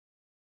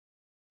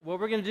What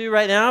we're going to do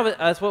right now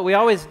is what we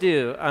always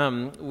do.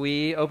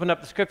 We open up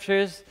the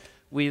scriptures,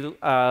 we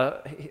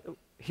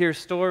hear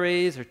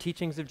stories or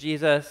teachings of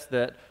Jesus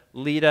that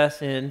lead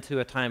us into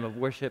a time of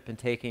worship and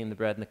taking the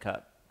bread and the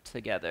cup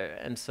together.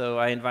 And so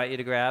I invite you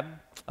to grab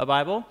a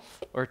Bible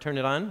or turn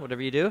it on,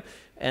 whatever you do,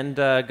 and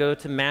go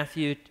to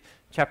Matthew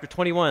chapter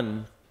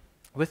 21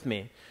 with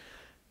me.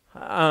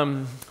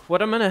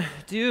 What I'm going to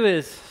do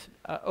is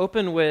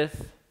open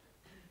with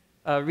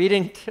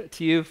reading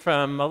to you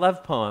from a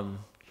love poem.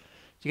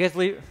 Do you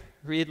guys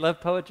read love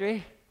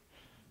poetry?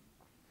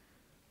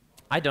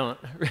 I don't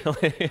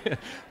really.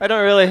 I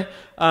don't really.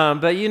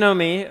 But you know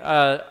me.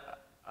 I'm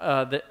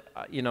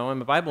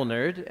a Bible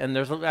nerd, and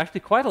there's actually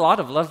quite a lot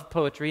of love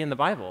poetry in the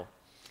Bible.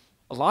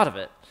 A lot of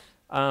it.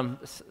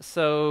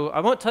 So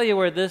I won't tell you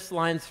where this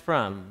line's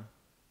from,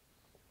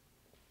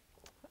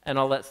 and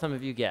I'll let some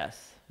of you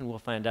guess, and we'll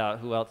find out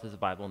who else is a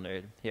Bible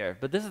nerd here.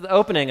 But this is the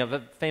opening of a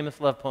famous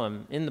love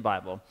poem in the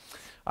Bible.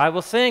 I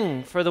will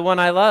sing for the one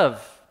I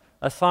love,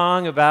 a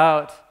song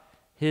about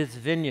his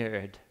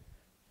vineyard.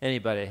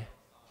 Anybody?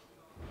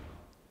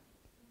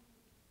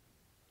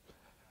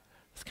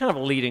 It's kind of a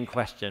leading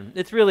question.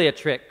 It's really a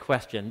trick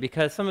question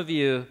because some of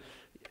you,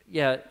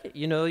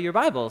 you know your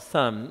Bibles,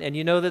 some, and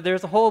you know that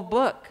there's a whole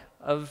book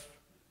of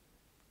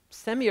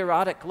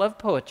semi-erotic love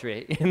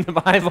poetry in the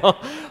Bible.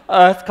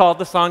 It's called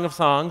the Song of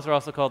Songs, or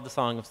also called the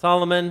Song of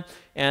Solomon,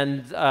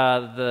 and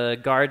the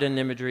garden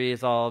imagery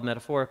is all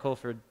metaphorical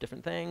for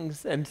different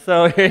things. And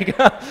so here you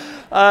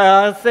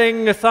go,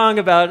 sing a song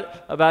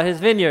about his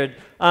vineyard.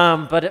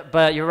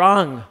 But you're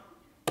wrong.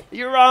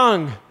 You're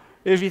wrong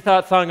if you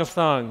thought Song of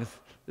Songs.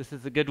 This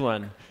is a good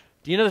one.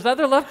 Do you know there's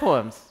other love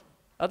poems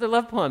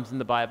in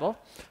the Bible?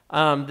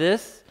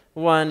 This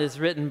one is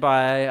written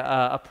by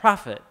a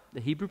prophet, the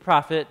Hebrew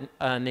prophet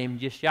named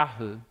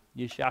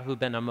Yeshayahu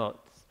ben Amos,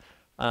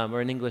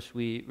 or in English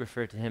we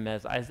refer to him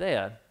as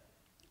Isaiah,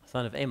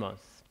 son of Amos.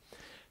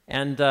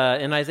 And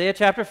in Isaiah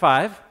chapter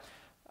 5,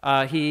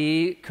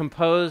 he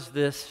composed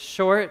this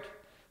short,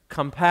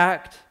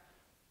 compact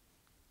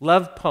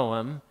love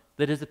poem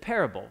that is a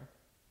parable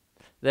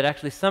that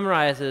actually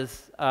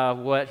summarizes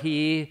what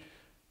he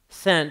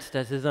sensed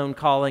as his own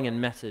calling and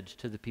message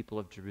to the people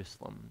of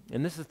Jerusalem.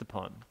 And this is the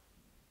poem.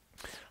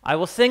 I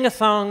will sing a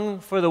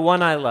song for the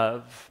one I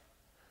love,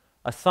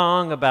 a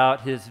song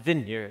about his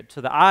vineyard.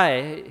 So the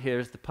I here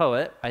is the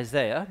poet,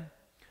 Isaiah.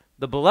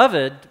 The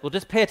beloved, well,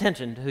 just pay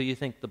attention to who you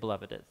think the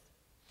beloved is.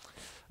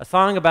 A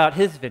song about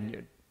his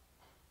vineyard.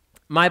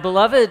 My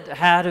beloved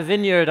had a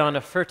vineyard on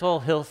a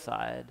fertile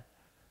hillside.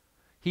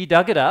 He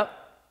dug it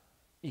up,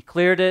 he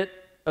cleared it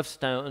of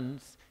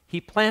stones, he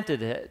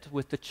planted it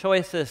with the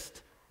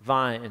choicest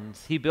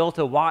vines. He built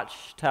a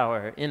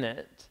watchtower in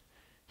it.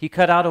 He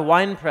cut out a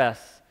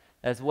winepress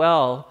as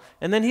well,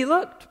 and then he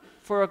looked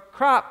for a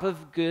crop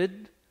of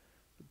good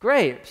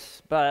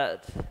grapes,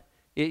 but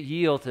it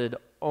yielded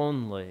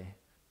only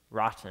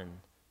rotten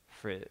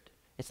fruit.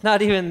 It's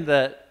not even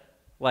that,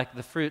 like,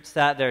 the fruit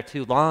sat there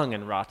too long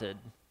and rotted.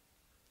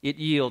 It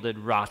yielded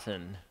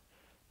rotten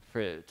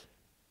fruit.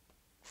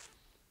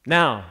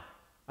 Now,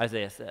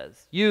 Isaiah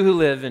says, you who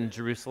live in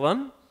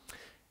Jerusalem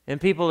and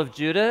people of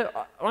Judah,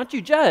 why don't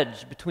you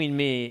judge between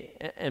me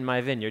and my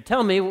vineyard?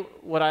 Tell me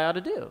what I ought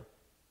to do.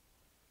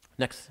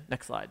 Next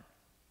slide.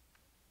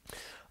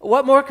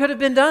 What more could have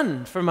been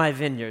done for my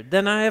vineyard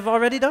than I have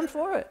already done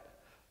for it?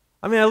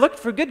 I mean, I looked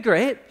for good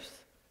grapes.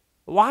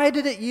 Why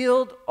did it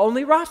yield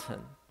only rotten?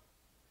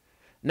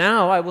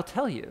 Now I will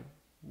tell you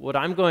what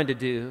I'm going to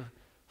do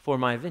for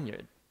my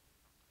vineyard.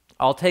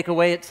 I'll take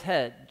away its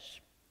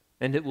hedge,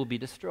 and it will be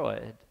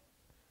destroyed.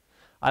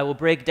 I will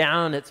break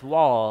down its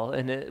wall,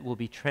 and it will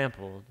be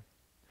trampled.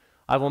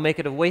 I will make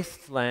it a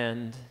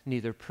wasteland,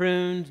 neither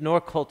pruned nor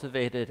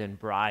cultivated, and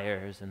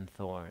briars and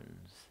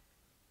thorns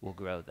will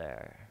grow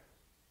there.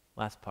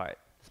 Last part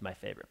is my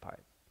favorite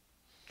part.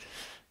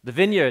 The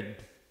vineyard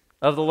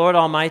of the Lord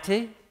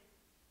Almighty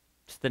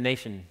is the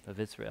nation of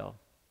Israel.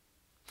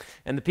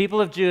 And the people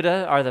of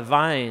Judah are the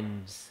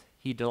vines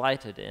he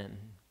delighted in.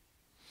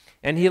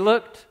 And he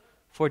looked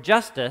for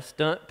justice.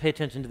 Don't pay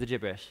attention to the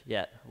gibberish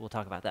yet. We'll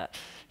talk about that.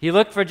 He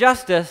looked for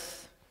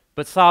justice,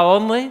 but saw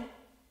only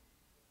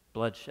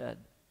bloodshed.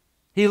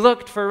 He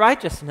looked for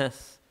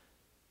righteousness,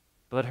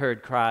 but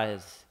heard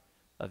cries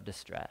of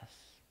distress.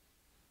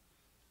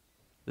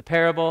 The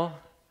parable,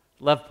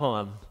 love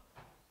poem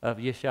of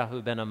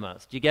Yeshayahu ben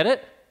Amos. Do you get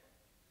it?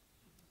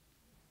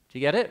 Do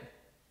you get it?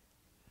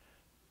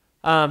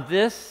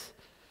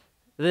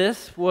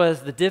 This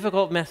was the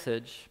difficult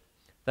message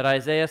that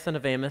Isaiah, son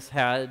of Amos,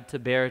 had to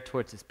bear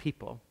towards his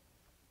people,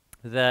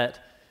 that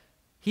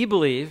he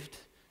believed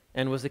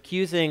and was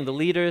accusing the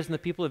leaders and the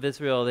people of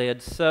Israel. They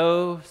had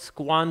so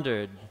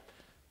squandered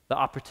the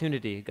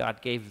opportunity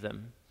God gave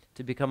them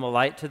to become a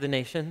light to the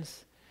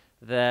nations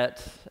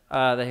that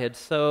they had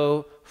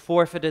so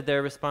forfeited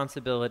their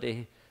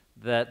responsibility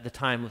that the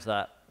time was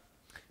up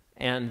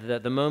and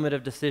that the moment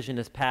of decision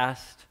is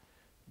past,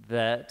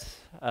 that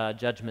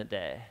judgment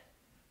day,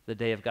 the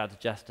day of God's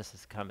justice,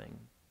 is coming.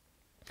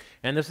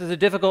 And this is a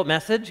difficult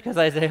message because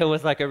Isaiah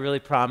was like a really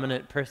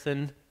prominent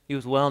person He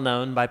was well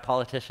known by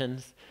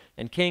politicians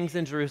and kings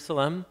in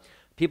Jerusalem.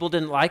 People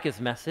didn't like his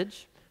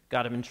message,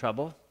 got him in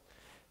trouble.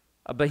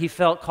 But he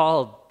felt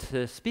called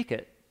to speak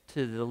it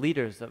to the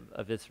leaders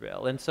of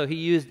Israel. And so he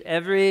used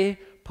every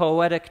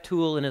poetic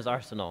tool in his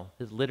arsenal,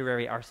 his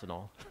literary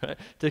arsenal, right,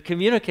 to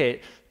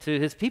communicate to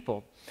his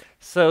people.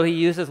 So he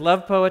uses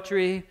love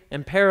poetry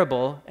and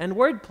parable and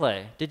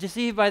wordplay. Did you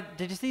see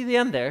the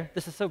end there?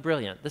 This is so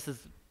brilliant. This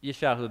is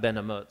Yeshayahu ben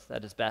Amoz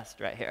at his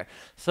best right here.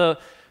 So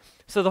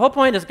the whole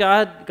point is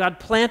God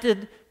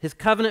planted his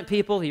covenant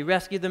people. He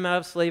rescued them out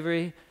of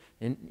slavery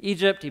in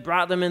Egypt. He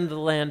brought them into the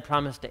land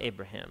promised to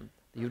Abraham.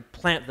 He would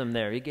plant them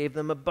there. He gave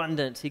them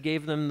abundance. He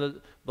gave them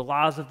the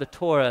laws of the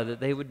Torah, that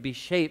they would be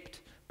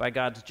shaped by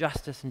God's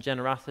justice and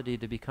generosity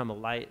to become a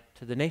light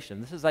to the nation.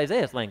 This is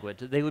Isaiah's language,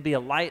 that they would be a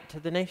light to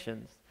the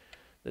nations,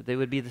 that they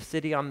would be the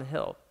city on the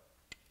hill,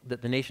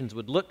 that the nations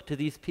would look to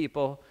these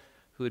people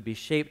who would be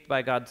shaped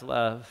by God's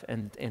love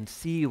and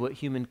see what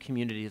human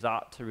communities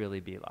ought to really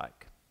be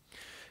like.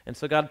 And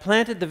so God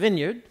planted the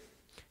vineyard,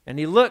 and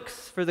he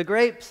looks for the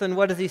grapes, and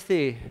what does he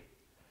see?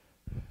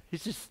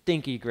 He's just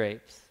stinky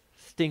grapes.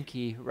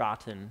 Stinky,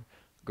 rotten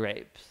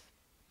grapes.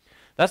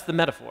 That's the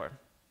metaphor.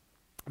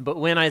 But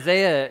when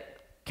Isaiah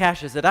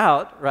cashes it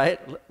out, right,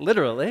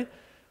 literally,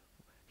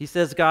 he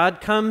says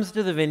God comes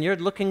to the vineyard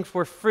looking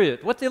for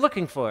fruit. What's he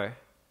looking for?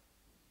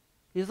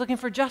 He's looking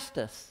for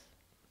justice.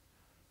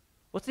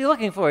 What's he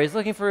looking for? He's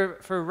looking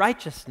for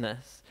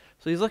righteousness.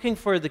 So he's looking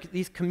for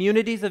these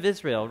communities of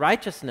Israel.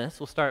 Righteousness,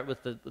 we'll start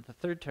with the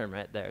third term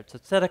right there. It's a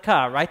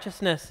tzedakah.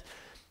 Righteousness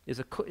is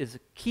a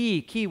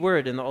key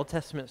word in the Old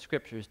Testament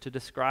scriptures to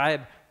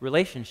describe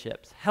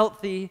relationships,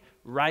 healthy,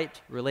 right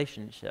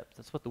relationships.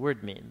 That's what the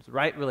word means,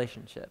 right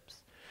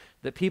relationships.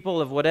 That people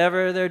of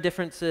whatever their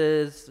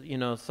differences,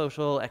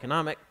 social,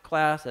 economic,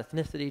 class,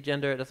 ethnicity,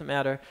 gender, it doesn't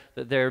matter,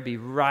 that there be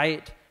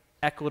right,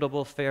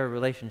 equitable, fair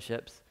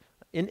relationships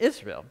in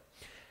Israel.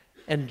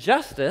 And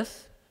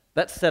justice,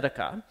 that's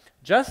tzedakah.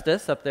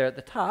 Justice, up there at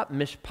the top,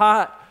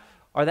 mishpat,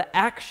 are the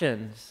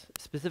actions,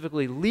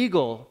 specifically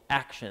legal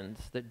actions,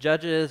 that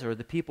judges or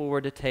the people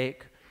were to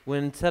take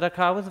when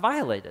tzedakah was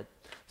violated.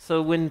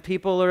 So when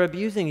people are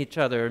abusing each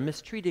other, or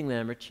mistreating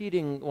them, or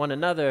cheating one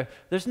another,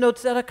 there's no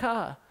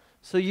tzedakah.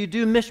 So you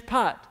do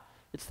mishpat.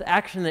 It's the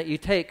action that you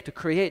take to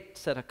create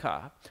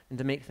tzedakah and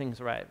to make things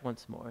right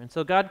once more. And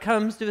so God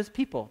comes to his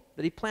people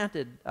that he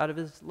planted out of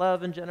his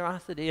love and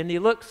generosity, and he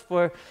looks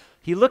for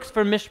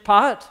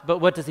mishpat, but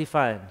what does he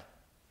find?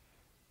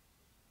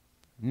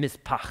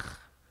 Mispach.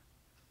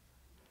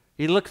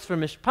 He looks for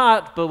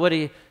mishpat, but what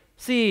he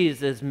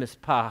sees is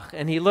mispach.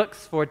 And he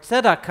looks for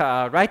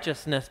tzedakah,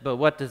 righteousness, but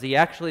what does he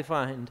actually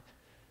find?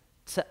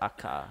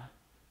 Tzedakah.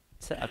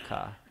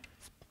 Tzedakah.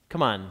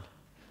 Come on.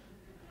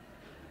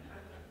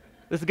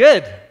 It's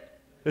good.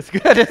 It's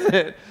good, isn't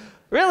it?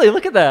 Really,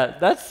 look at that.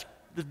 That's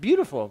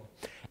beautiful.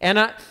 And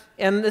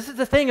this is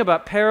the thing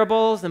about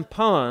parables and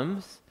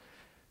poems.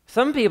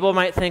 Some people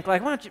might think,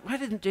 like, why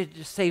didn't you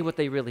just say what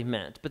they really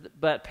meant?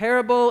 But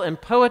parable and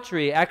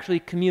poetry actually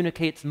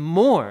communicates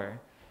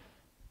more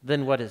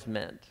than what is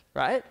meant,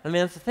 right? I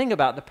mean, that's the thing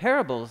about the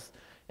parables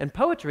and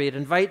poetry. It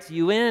invites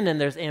you in,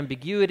 and there's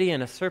ambiguity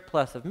and a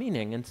surplus of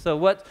meaning. And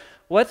so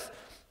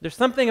there's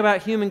something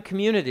about human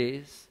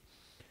communities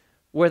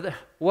where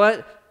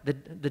the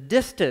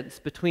distance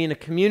between a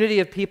community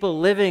of people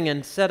living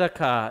in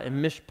tzedakah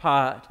and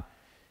mishpat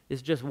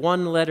is just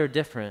one letter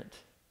different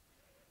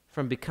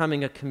from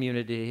becoming a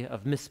community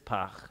of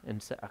mispach and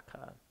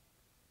tzedakah.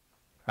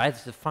 Right?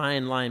 There's a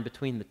fine line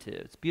between the two.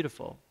 It's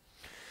beautiful.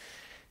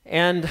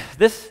 And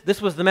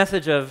this was the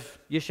message of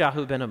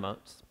Yeshayahu ben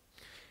Amoz.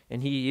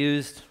 And he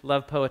used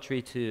love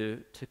poetry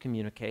to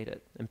communicate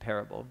it in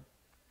parable.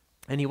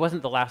 And he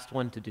wasn't the last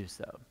one to do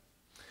so.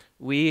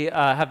 We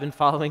have been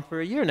following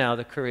for a year now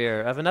the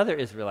career of another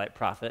Israelite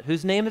prophet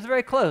whose name is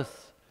very close.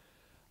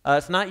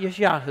 It's not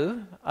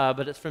Yeshayahu,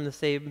 but it's from the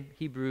same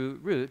Hebrew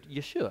root,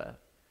 Yeshua.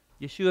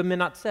 Yeshua min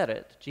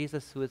Nazaret,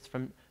 Jesus who is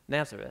from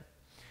Nazareth.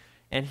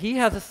 And he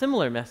has a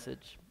similar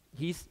message.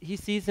 He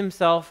sees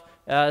himself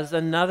as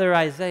another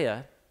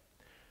Isaiah,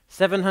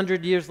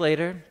 700 years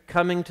later,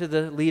 coming to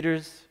the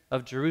leaders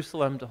of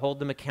Jerusalem to hold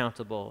them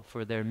accountable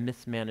for their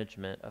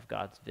mismanagement of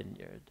God's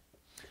vineyard.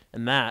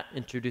 And that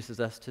introduces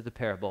us to the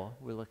parable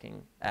we're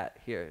looking at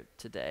here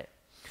today.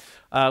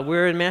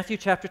 We're in Matthew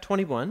chapter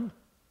 21,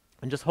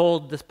 and just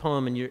hold this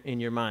poem in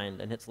your mind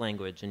and its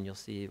language, and you'll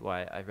see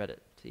why I read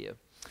it to you.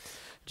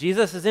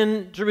 Jesus is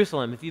in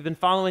Jerusalem, if you've been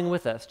following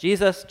with us.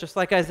 Jesus, just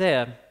like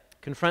Isaiah,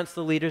 confronts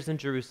the leaders in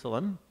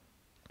Jerusalem.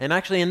 And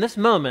actually, in this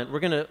moment, we're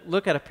going to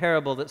look at a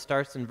parable that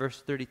starts in verse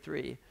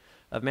 33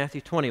 of Matthew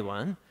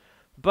 21.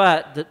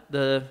 But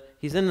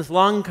he's in this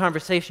long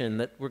conversation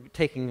that we're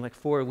taking like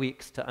 4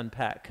 weeks to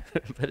unpack.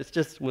 But it's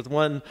just with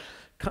one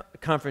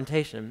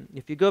confrontation.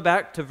 If you go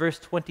back to verse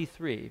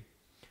 23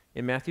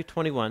 in Matthew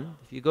 21,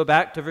 if you go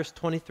back to verse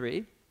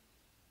 23,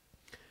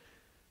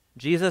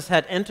 Jesus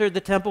had entered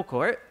the temple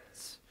court.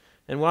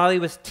 And while he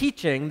was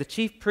teaching, the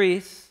chief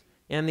priests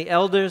and the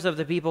elders of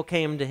the people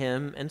came to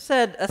him and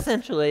said,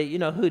 essentially,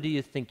 who do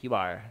you think you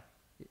are?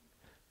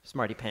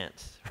 smarty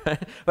pants,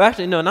 right? Well,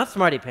 actually, no, not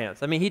smarty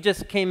pants. I mean, he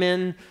just came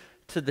in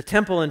to the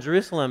temple in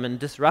Jerusalem and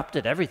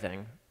disrupted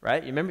everything,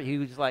 right? You remember,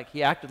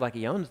 he acted like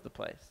he owns the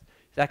place.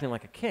 He's acting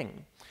like a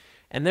king.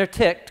 And they're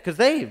ticked because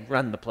they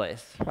run the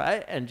place,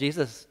 right? And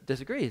Jesus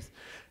disagrees.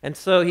 And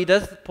so he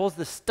pulls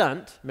this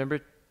stunt, remember,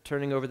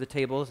 turning over the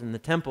tables in the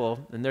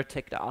temple, and they're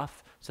ticked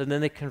off. So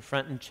then they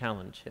confront and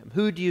challenge him.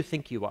 Who do you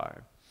think you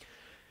are?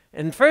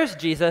 And first,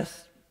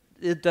 Jesus,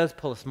 it does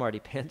pull a smarty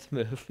pants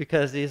move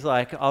because he's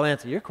like, I'll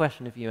answer your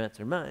question if you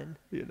answer mine.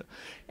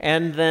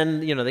 And then,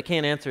 they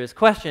can't answer his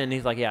question.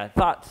 He's like, yeah, I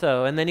thought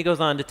so. And then he goes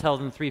on to tell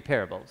them three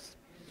parables.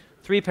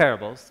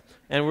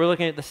 And we're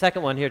looking at the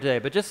second one here today.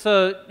 But just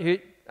so,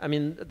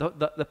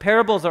 the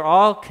parables are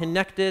all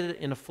connected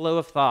in a flow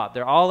of thought.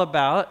 They're all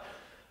about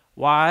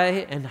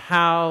why and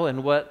how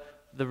and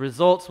what the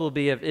results will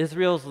be of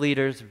Israel's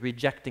leaders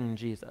rejecting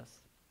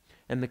Jesus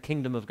and the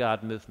kingdom of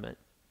God movement.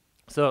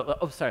 So,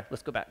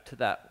 let's go back to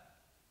that.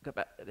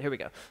 Here we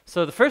go.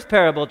 So the first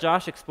parable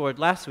Josh explored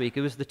last week,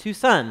 it was the two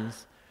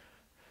sons.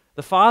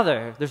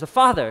 There's a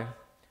father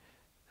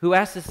who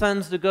asked his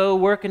sons to go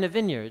work in a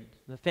vineyard,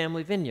 the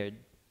family vineyard.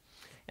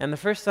 And the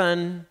first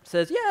son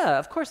says, yeah,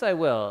 of course I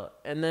will.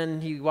 And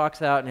then he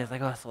walks out and he's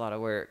like, oh, that's a lot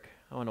of work.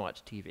 I want to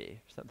watch TV or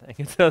something.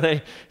 And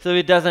so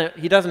he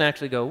doesn't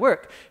actually go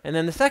work. And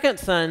then the second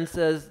son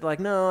says,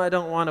 like, no, I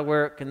don't want to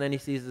work. And then he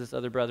sees this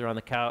other brother on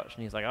the couch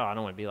and he's like, oh, I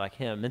don't want to be like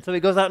him. And so he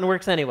goes out and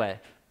works anyway.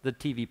 The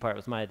TV part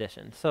was my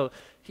addition. So,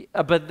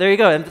 but there you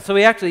go. And so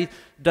he actually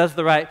does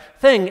the right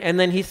thing. And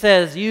then he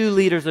says, you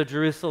leaders of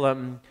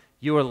Jerusalem,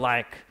 you are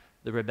like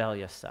the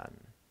rebellious son.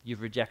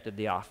 You've rejected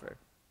the offer.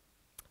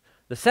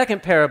 The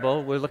second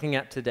parable we're looking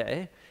at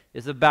today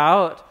is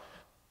about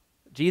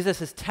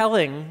Jesus is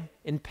telling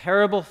in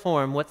parable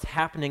form what's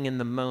happening in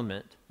the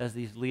moment as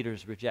these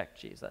leaders reject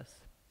Jesus.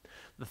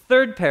 The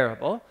third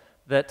parable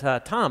that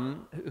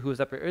Tom, who was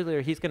up here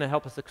earlier, he's going to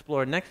help us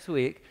explore next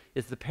week,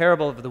 is the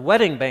parable of the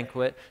wedding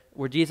banquet,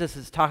 where Jesus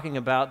is talking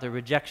about the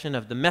rejection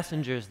of the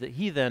messengers that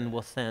he then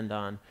will send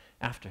on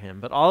after him.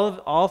 But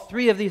all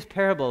three of these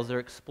parables are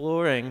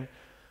exploring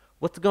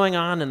what's going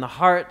on in the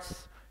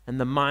hearts and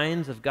the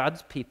minds of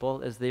God's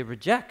people as they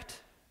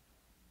reject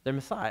their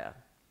Messiah.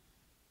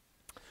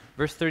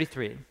 Verse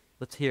 33,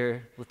 let's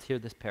hear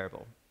this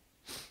parable.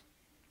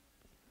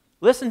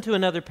 Listen to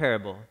another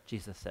parable,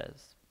 Jesus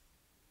says.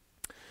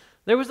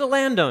 There was a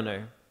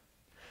landowner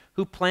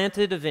who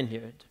planted a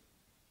vineyard.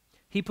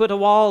 He put a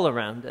wall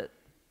around it.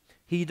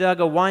 He dug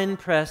a wine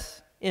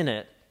press in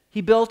it. He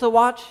built a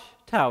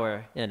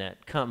watchtower in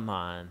it. Come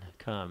on,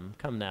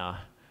 come now.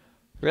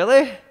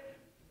 Really?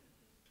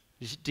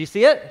 Do you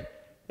see it?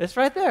 It's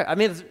right there. I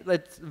mean,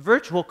 it's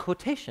virtual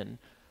quotation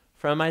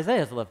from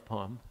Isaiah's love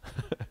poem.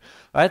 All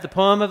right, the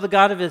poem of the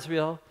God of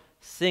Israel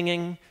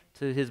singing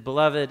to his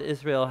beloved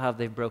Israel how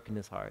they've broken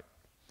his heart,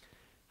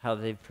 how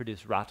they've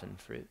produced rotten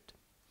fruit.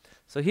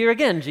 So here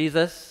again,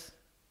 Jesus,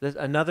 there's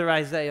another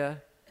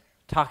Isaiah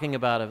talking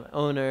about an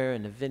owner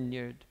and a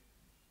vineyard.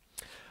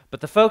 But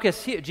the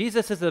focus here,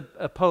 Jesus is a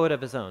poet of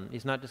his own.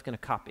 He's not just going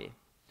to copy.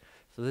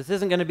 So this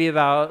isn't going to be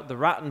about the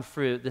rotten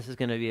fruit. This is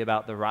going to be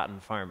about the rotten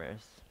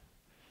farmers.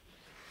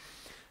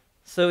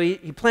 So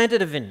he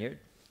planted a vineyard,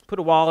 put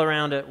a wall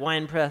around it,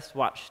 winepress,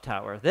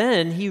 watchtower.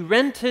 Then he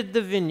rented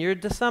the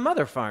vineyard to some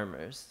other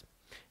farmers.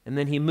 And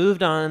then he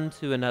moved on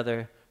to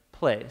another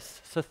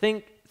place. So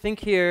think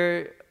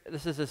here,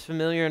 this is as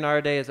familiar in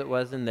our day as it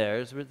was in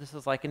theirs. This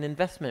is like an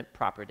investment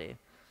property.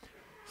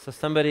 So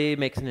somebody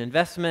makes an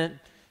investment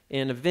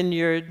in a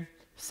vineyard,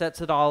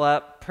 sets it all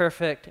up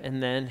perfect,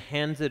 and then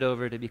hands it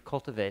over to be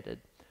cultivated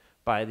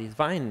by these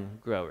vine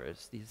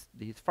growers,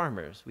 these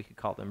farmers, we could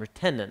call them, or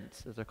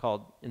tenants, as they're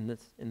called in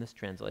this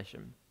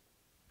translation.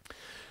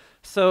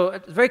 So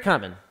it's very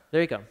common.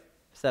 There you go.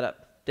 Set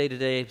up,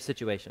 day-to-day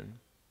situation.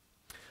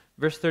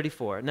 Verse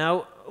 34.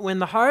 Now, when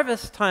the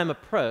harvest time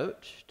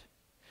approached,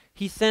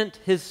 he sent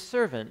his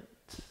servant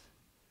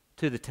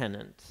to the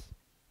tenants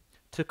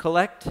to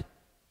collect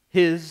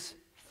his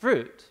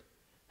fruit.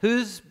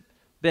 Who's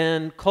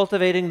been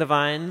cultivating the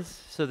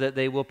vines so that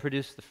they will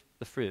produce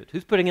the fruit?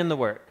 Who's putting in the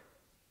work?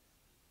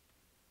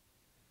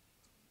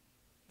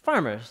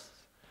 Farmers.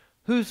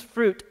 Whose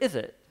fruit is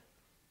it?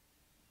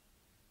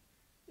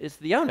 It's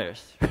the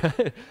owner's.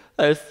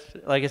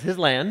 It's his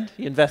land.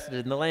 He invested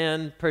in the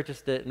land,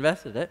 purchased it,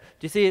 invested it.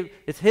 Do you see?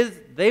 It's his.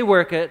 They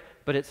work it,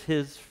 but it's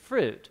his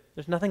fruit.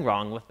 There's nothing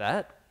wrong with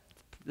that.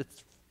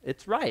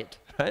 It's right?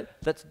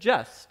 That's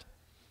just.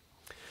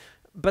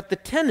 But the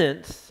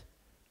tenants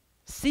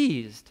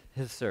seized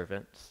his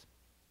servants.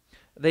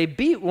 They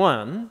beat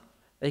one,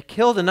 they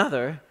killed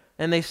another,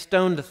 and they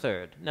stoned a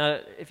third. Now,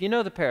 if you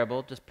know the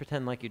parable, just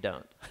pretend like you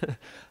don't.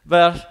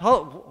 But,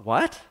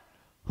 what?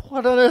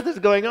 What on earth is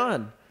going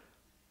on?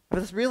 But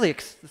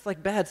it's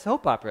like bad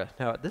soap opera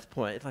now at this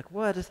point. It's like,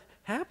 what is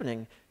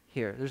happening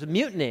here? There's a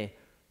mutiny,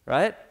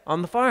 right,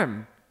 on the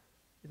farm,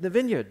 in the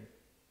vineyard.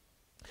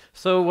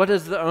 So what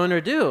does the owner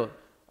do?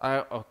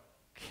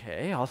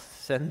 Okay, I'll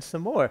send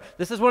some more.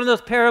 This is one of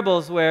those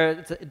parables where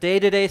it's a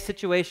day-to-day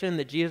situation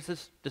that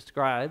Jesus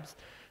describes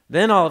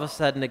Then all of a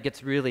sudden it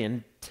gets really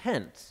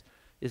intense.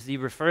 Is he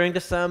referring to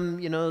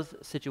some,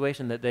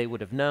 situation that they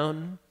would have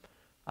known?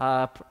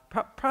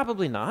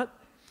 Probably not.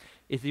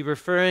 Is he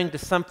referring to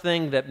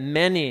something that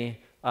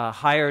many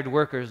hired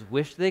workers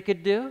wish they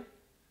could do?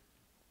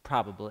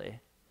 Probably.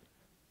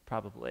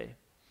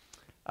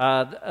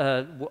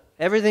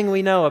 Everything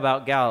we know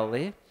about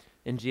Galilee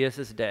in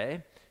Jesus'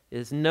 day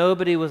is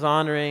nobody was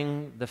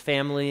honoring the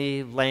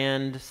family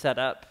land set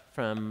up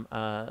from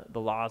the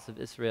laws of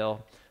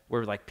Israel,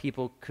 where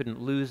people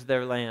couldn't lose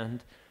their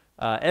land.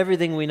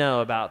 Everything we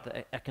know about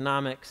the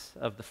economics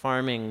of the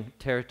farming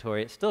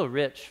territory, it's still a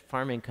rich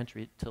farming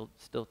country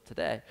still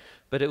today,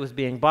 but it was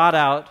being bought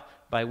out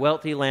by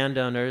wealthy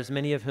landowners,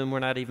 many of whom were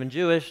not even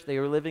Jewish. They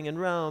were living in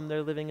Rome,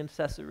 they're living in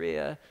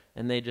Caesarea,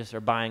 and they just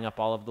are buying up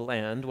all of the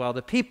land, while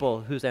the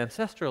people whose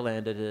ancestral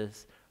land it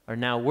is are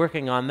now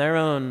working on their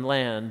own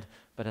land,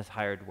 but as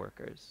hired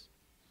workers.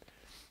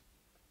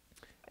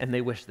 And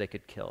they wish they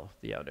could kill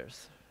the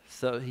owners.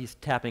 So he's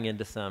tapping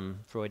into some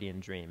Freudian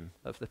dream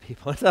of the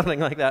people or something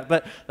like that.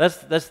 But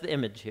that's the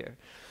image here.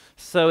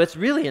 So it's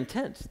really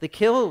intense. They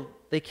kill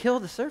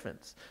the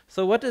servants.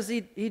 So what does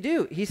he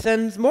do? He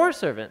sends more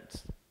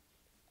servants.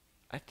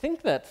 I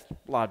think that's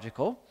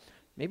logical.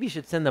 Maybe he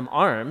should send them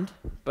armed,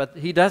 but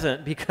he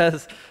doesn't,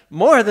 because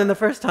more than the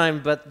first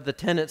time, but the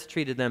tenants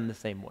treated them the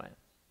same way.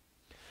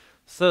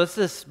 So it's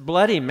this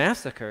bloody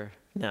massacre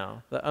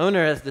now. The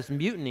owner has this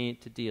mutiny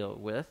to deal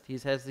with.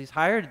 He's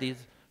hired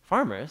these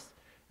farmers,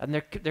 and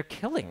they're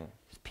killing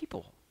his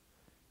people.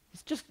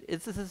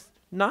 This is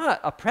not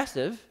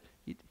oppressive.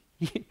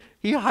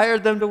 He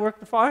hired them to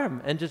work the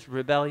farm, and just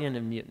rebellion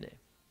and mutiny.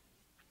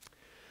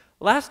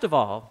 Last of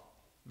all,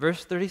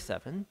 verse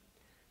 37,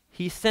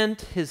 he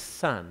sent his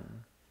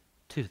son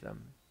to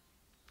them.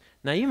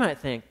 Now you might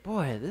think,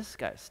 boy, this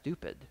guy's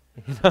stupid.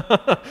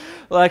 So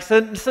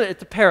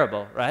it's a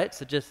parable, right?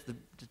 So just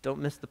don't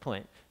miss the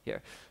point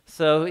here.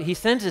 So he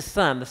sends his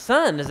son. The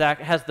son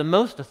has the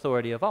most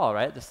authority of all,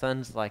 right? The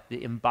son's like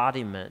the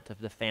embodiment of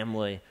the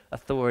family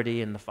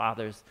authority and the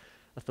father's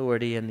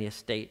authority in the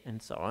estate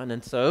and so on.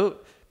 And so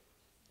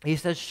he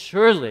says,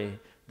 surely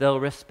they'll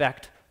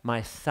respect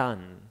my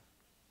son,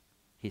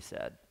 he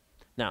said.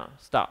 Now,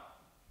 stop.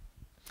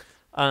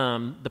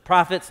 The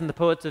prophets and the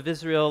poets of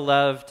Israel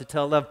love to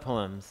tell love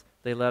poems.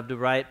 They love to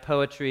write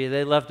poetry.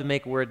 They love to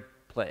make word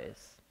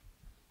plays.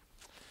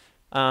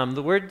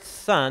 The word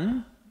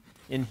son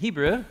in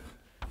Hebrew,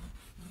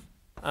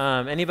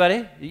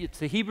 anybody?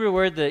 It's a Hebrew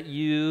word that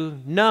you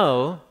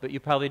know, but you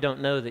probably don't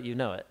know that you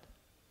know it.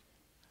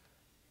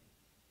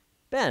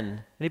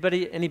 Ben.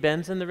 Anybody? Any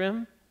Bens in the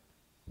room?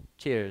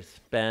 Cheers,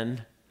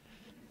 Ben.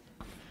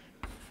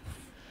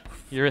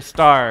 You're a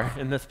star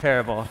in this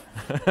parable.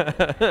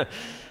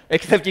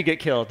 Except you get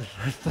killed.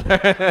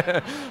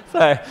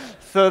 Sorry.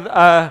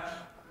 So,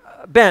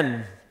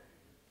 Ben,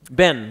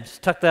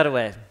 just tuck that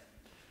away.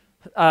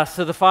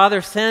 So the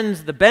father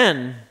sends the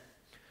Ben,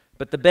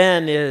 but the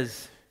Ben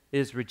is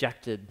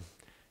rejected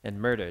and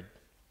murdered.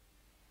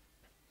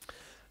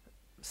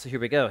 So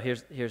here we go.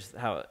 Here's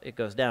how it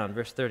goes down.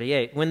 Verse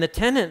 38. When the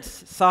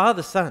tenants saw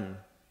the son,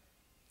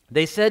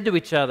 they said to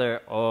each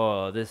other,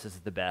 "Oh, this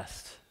is the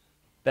best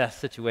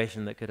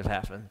situation that could have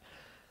happened.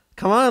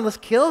 Come on, let's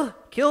kill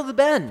the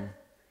Ben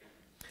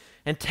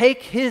and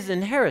take his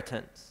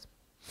inheritance."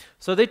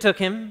 So they took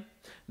him,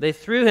 they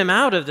threw him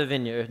out of the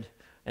vineyard,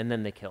 and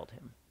then they killed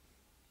him.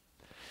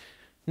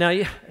 Now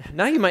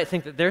you might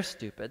think that they're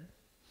stupid,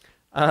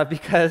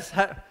 because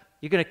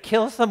you're going to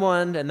kill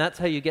someone and that's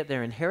how you get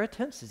their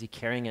inheritance? Is he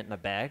carrying it in a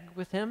bag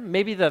with him?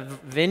 Maybe the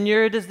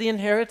vineyard is the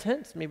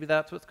inheritance. Maybe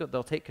that's what's good.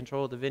 They'll take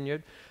control of the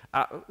vineyard.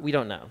 We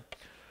don't know.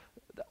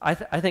 I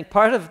think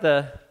part of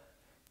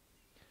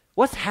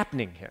what's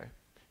happening here?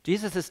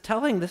 Jesus is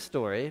telling this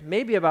story,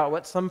 maybe about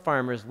what some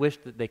farmers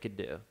wished that they could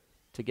do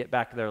to get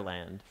back their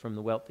land from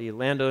the wealthy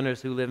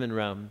landowners who live in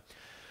Rome.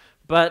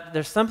 But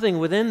there's something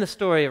within the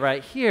story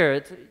right here.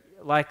 It's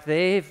like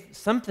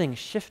something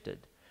shifted.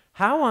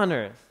 How on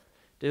earth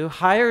do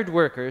hired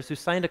workers who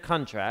signed a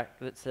contract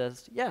that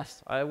says,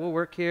 yes, I will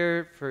work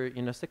here for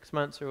 6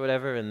 months or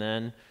whatever, and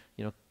then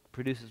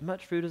produce as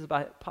much fruit as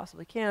I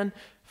possibly can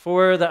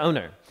for the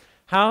owner?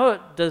 How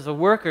does a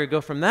worker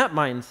go from that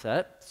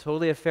mindset,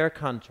 totally a fair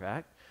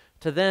contract,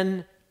 to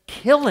then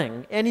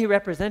killing any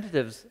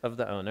representatives of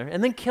the owner,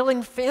 and then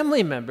killing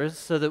family members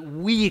so that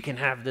we can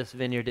have this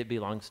vineyard, it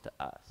belongs to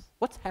us?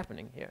 What's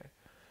happening here?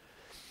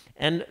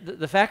 And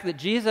the fact that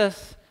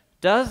Jesus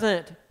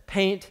doesn't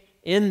paint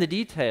in the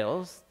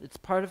details, it's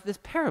part of this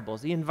parable.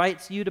 He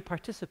invites you to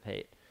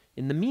participate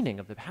in the meaning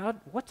of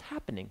what's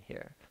happening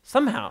here.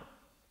 Somehow,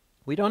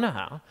 we don't know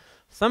how,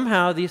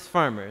 somehow these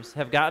farmers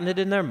have gotten it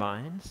in their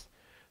minds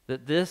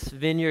that this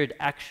vineyard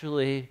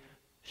actually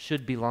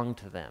should belong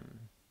to them.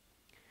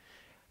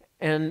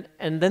 And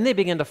then they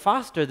begin to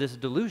foster this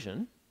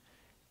delusion,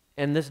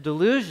 and this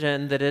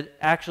delusion that it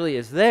actually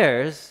is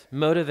theirs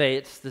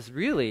motivates this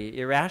really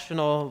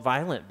irrational,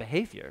 violent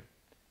behavior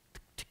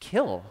to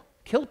kill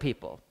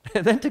people,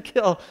 and then to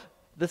kill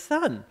the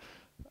son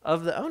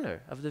of the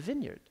owner of the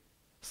vineyard.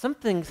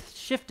 Something's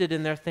shifted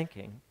in their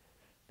thinking.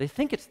 They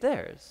think it's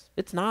theirs.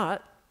 It's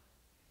not.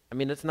 I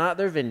mean, it's not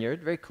their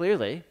vineyard, very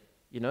clearly.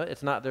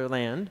 It's not their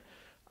land.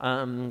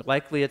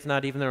 Likely it's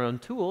not even their own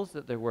tools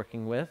that they're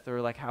working with or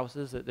like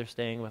houses that they're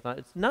staying with.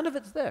 None of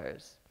it's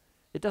theirs.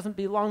 It doesn't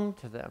belong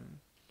to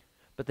them.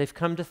 But they've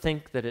come to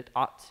think that it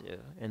ought to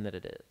and that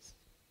it is.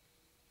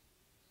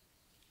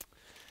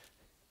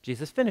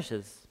 Jesus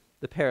finishes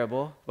the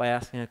parable by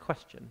asking a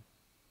question.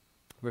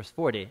 Verse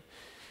 40.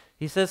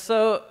 He says,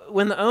 so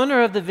when the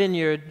owner of the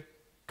vineyard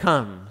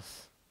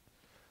comes,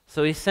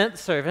 so he sent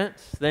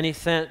servants, then he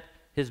sent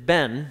his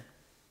ben.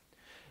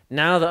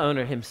 Now the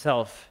owner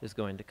himself is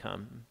going to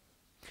come.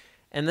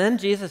 And then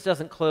Jesus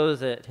doesn't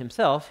close it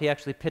himself. He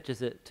actually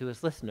pitches it to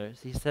his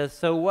listeners. He says,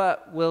 so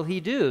what will he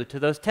do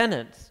to those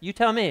tenants? You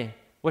tell me.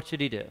 What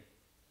should he do?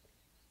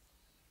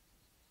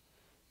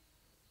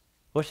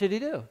 What should he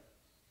do?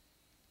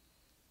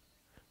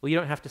 Well, you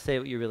don't have to say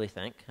what you really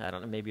think. I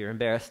don't know. Maybe you're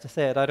embarrassed to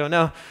say it. I don't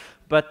know.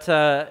 But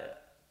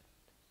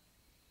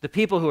the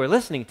people who are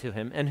listening to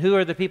him, and who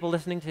are the people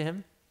listening to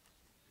him?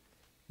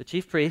 The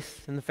chief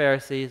priests and the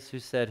Pharisees who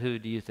said, who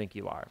do you think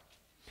you are?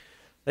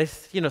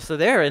 So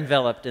they're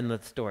enveloped in the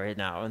story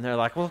now, and they're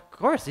like, well, of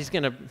course, he's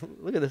going to,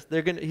 look at this,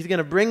 he's going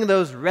to bring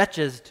those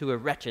wretches to a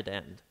wretched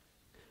end,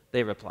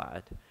 they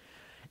replied.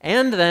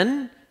 And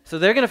then, so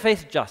they're going to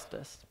face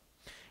justice.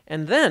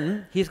 And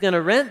then he's going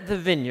to rent the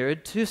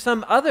vineyard to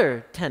some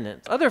other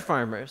tenants, other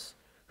farmers,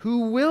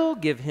 who will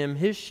give him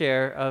his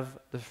share of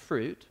the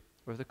fruit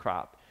or the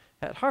crop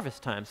at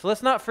harvest time. So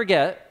let's not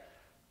forget,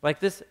 like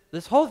this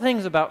whole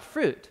thing's about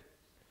fruit.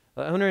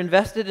 The owner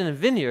invested in a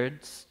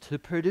vineyard to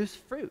produce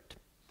fruit.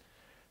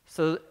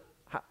 So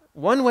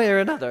one way or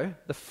another,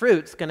 the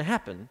fruit's going to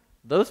happen.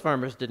 Those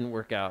farmers didn't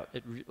work out.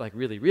 It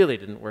really, really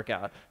didn't work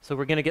out. So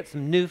we're going to get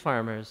some new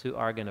farmers who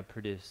are going to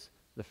produce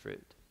the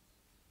fruit.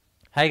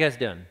 How you guys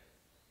doing?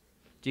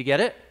 Do you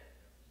get it?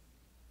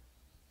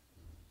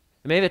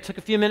 Maybe it took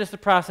a few minutes to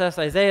process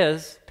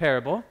Isaiah's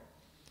parable.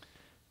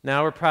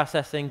 Now we're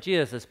processing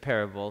Jesus'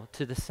 parable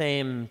to the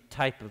same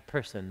type of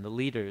person, the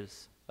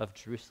leaders of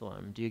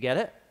Jerusalem. Do you get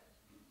it?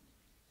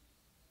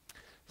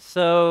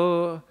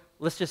 So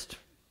let's just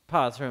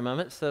pause for a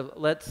moment. So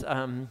let's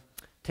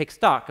take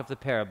stock of the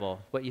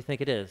parable, what you think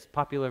it is.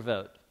 Popular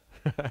vote.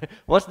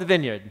 What's the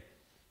vineyard?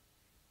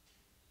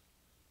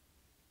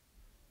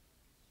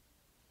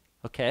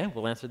 Okay,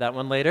 we'll answer that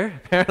one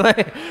later,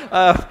 apparently.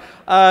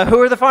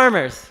 Who are the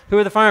farmers? Who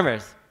are the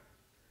farmers?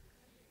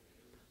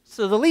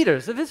 So the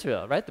leaders of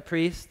Israel, right? The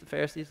priests, the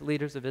Pharisees, the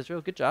leaders of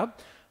Israel. Good job.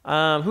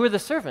 Who are the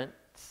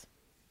servants?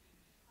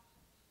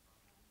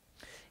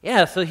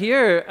 Yeah, so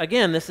here,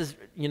 again, this is,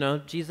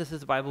 Jesus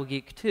is a Bible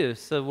geek too.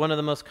 So one of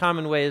the most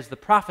common ways the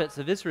prophets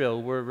of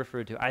Israel were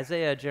referred to,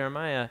 Isaiah,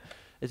 Jeremiah,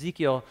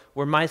 Ezekiel,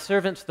 were my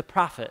servants, the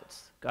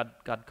prophets.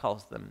 God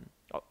calls them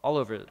all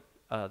over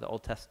the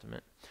Old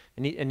Testament.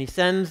 And he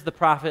sends the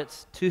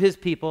prophets to his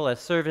people as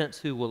servants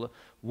who will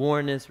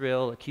warn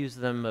Israel, accuse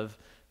them of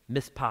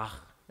mispach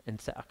and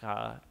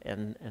tzedakah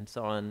and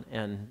so on,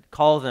 and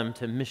call them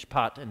to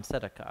mishpat and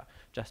tzedakah,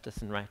 justice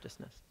and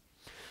righteousness.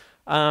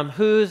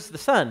 Who's the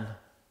son?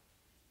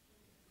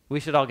 We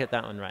should all get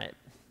that one right.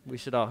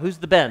 Who's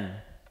the ben?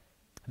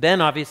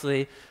 Ben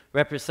obviously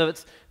represents, so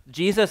it's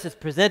Jesus is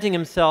presenting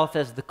himself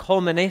as the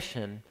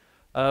culmination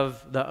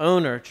of the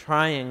owner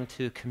trying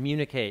to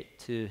communicate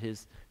to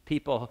his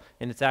people,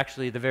 and it's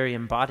actually the very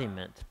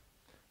embodiment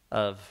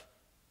of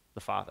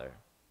the Father.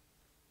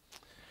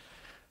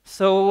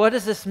 So what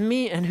does this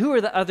mean, and who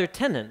are the other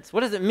tenants?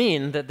 What does it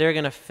mean that they're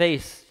going to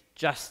face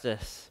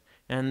justice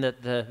and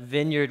that the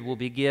vineyard will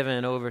be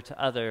given over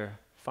to other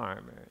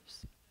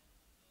farmers?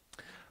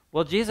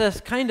 Well, Jesus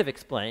kind of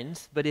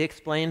explains, but he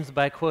explains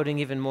by quoting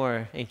even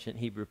more ancient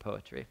Hebrew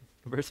poetry.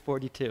 Verse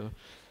 42.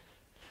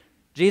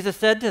 Jesus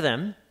said to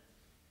them,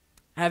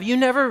 have you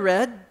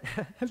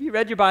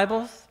read your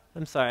Bibles?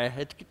 I'm sorry,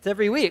 it's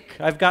every week.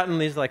 I've gotten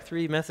these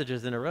 3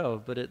 messages in a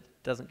row, but it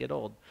doesn't get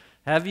old.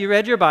 Have you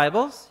read your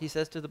Bibles? He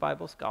says to the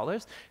Bible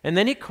scholars. And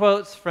then he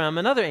quotes from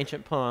another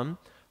ancient poem.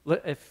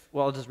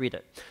 I'll just read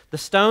it. The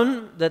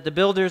stone that the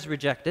builders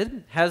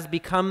rejected has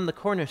become the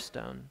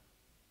cornerstone.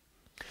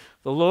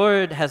 The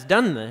Lord has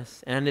done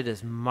this, and it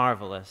is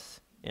marvelous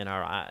in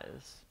our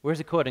eyes. Where's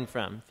he quoting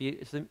from? You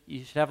should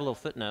have a little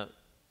footnote,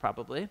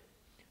 probably.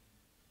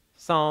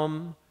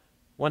 Psalm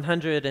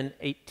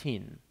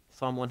 118.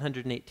 Psalm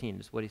 118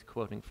 is what he's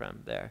quoting from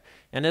there.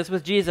 And as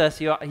with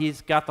Jesus,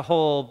 he's got the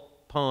whole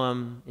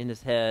poem in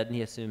his head, and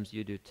he assumes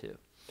you do too.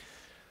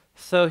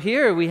 So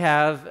here we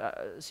have,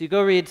 so you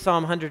go read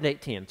Psalm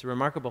 118. It's a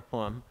remarkable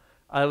poem.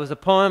 It was a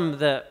poem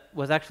that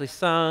was actually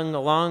sung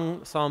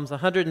along Psalms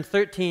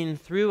 113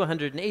 through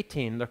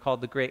 118. They're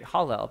called the Great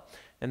Hallel.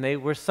 And they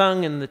were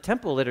sung in the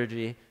temple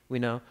liturgy, we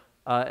know,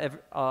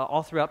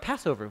 all throughout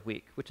Passover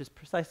week, which is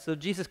precise. So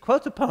Jesus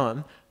quotes a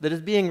poem that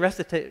is being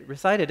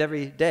recited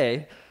every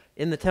day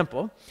in the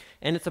temple.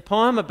 And it's a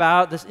poem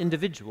about this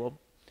individual.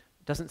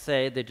 It doesn't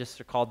say they just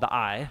are called the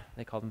I.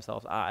 They call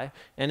themselves I.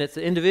 And it's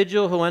an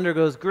individual who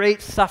undergoes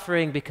great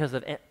suffering because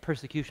of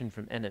persecution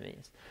from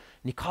enemies.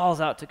 And he calls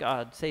out to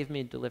God, save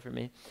me, deliver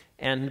me.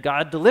 And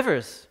God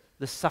delivers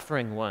the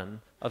suffering one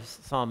of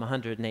Psalm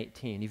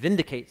 118. He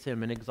vindicates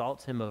him and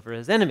exalts him over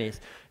his enemies.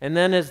 And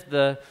then as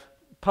the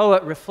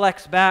poet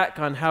reflects back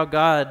on how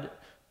God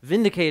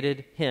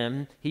vindicated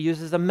him, he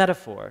uses a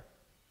metaphor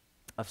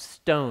of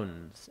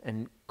stones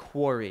and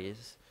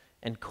quarries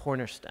and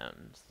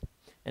cornerstones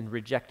and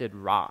rejected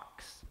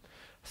rocks.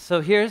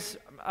 So here's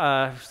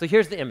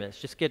the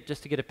image, just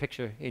to get a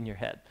picture in your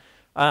head.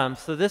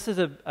 So this is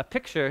a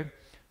picture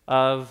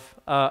of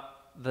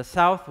the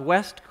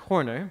southwest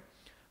corner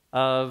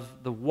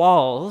of the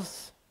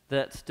walls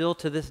that still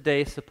to this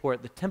day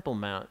support the Temple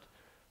Mount,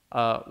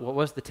 what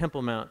was the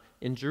Temple Mount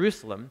in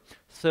Jerusalem.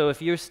 So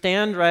if you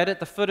stand right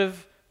at the foot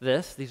of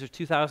these are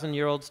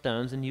 2,000-year-old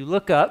stones, and you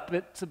look up,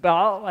 it's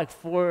about like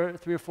 3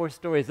 or 4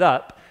 stories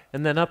up,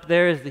 and then up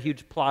there is the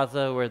huge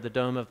plaza where the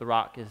Dome of the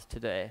Rock is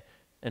today,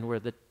 and where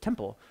the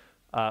temple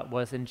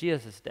was in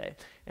Jesus' day.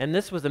 And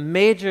this was a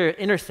major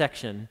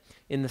intersection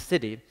in the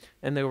city,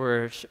 and there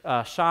were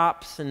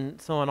shops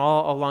and so on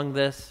all along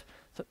this.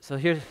 So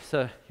here's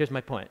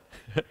my point.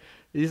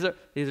 These are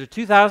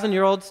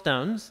 2,000-year-old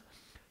stones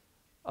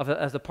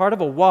as a part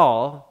of a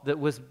wall that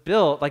was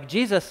built, like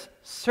Jesus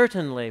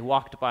certainly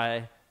walked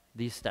by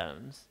these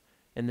stones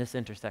in this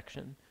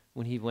intersection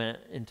when he went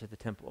into the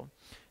temple.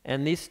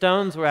 And these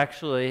stones were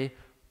actually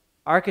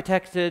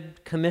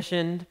architected,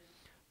 commissioned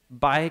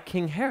by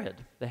King Herod,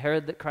 the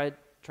Herod that tried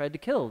to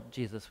kill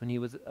Jesus when he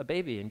was a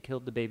baby and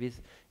killed the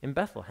babies in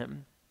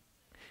Bethlehem.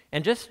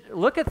 And just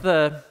look at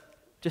the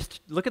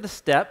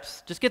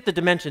steps, just get the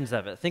dimensions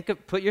of it.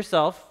 Put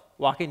yourself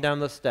walking down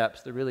those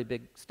steps, the really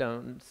big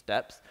stone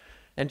steps,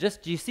 and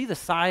do you see the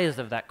size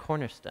of that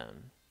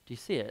cornerstone? Do you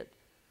see it?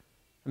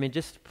 I mean,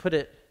 just put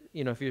it,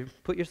 if you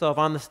put yourself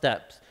on the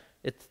steps,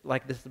 it's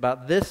like this,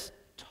 about this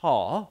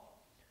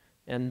tall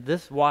and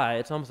this wide.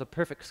 It's almost a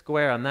perfect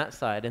square on that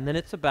side, and then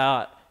it's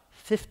about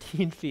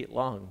 15 feet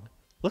long.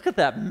 Look at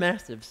that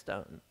massive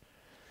stone.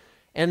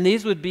 And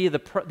these would be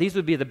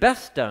the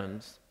best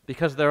stones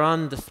because they're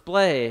on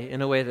display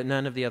in a way that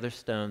none of the other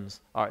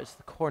stones are. It's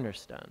the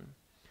cornerstone.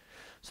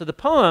 So the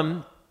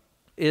poem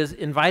is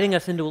inviting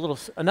us into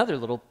another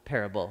little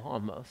parable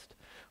almost,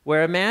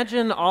 where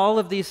imagine all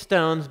of these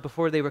stones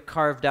before they were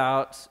carved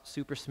out,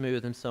 super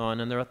smooth and so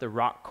on, and they're at the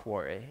rock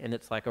quarry, and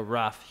it's like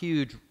a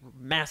huge,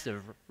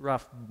 massive,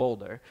 rough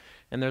boulder.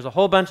 And there's a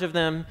whole bunch of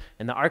them,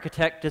 and the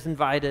architect is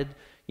invited.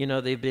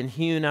 They've been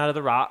hewn out of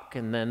the rock,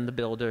 and then the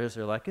builders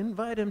are like,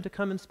 invite him to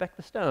come inspect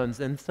the stones.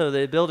 And so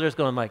the builder's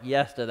going like,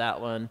 yes to that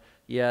one,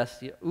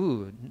 yes,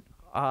 ooh,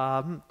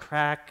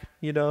 crack,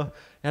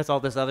 has all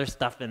this other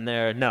stuff in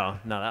there. No,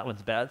 that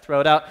one's bad. Throw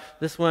it out.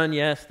 This one,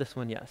 yes. This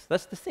one, yes.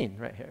 That's the scene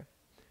right here.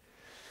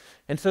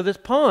 And so this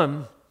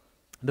poem,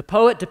 the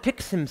poet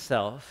depicts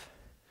himself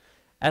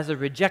as a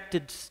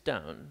rejected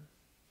stone.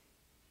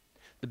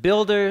 The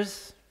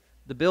builders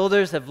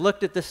have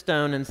looked at the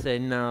stone and say,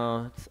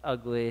 no, it's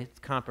ugly, it's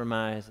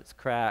compromised, it's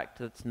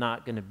cracked, it's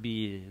not going to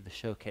be the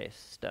showcase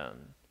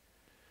stone.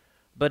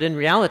 But in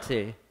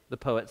reality, the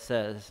poet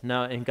says,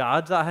 no, in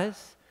God's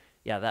eyes,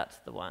 yeah, that's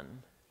the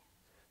one.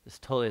 It's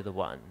totally the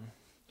one.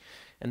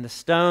 And the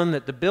stone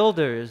that the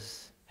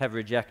builders have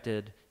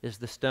rejected is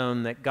the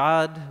stone that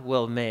God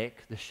will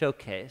make the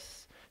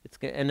showcase.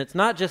 And it's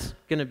not just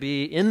going to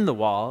be in the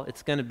wall,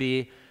 it's going to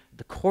be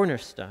the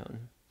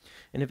cornerstone.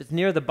 And if it's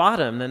near the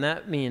bottom, then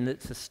that means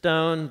it's a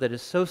stone that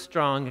is so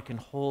strong it can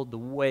hold the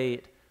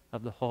weight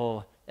of the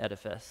whole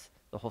edifice,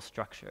 the whole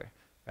structure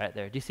right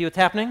there. Do you see what's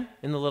happening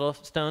in the little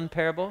stone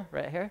parable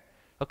right here?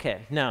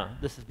 Okay, now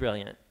this is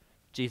brilliant.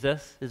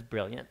 Jesus is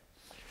brilliant.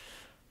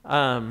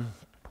 Because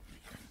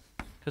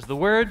the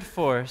word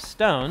for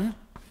stone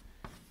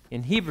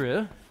in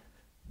Hebrew,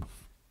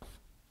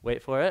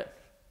 wait for it,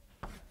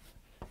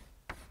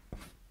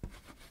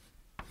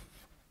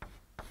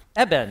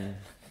 eben.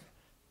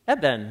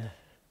 Eben.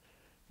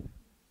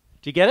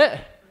 Do you get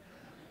it?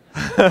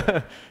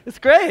 It's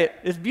great.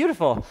 It's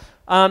beautiful.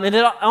 And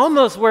it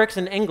almost works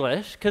in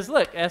English, because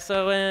look,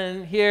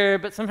 S-O-N here,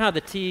 but somehow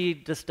the T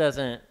just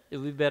doesn't. It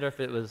would be better if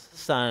it was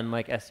sun,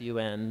 like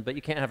S-U-N, but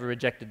you can't have a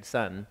rejected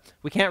sun.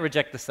 We can't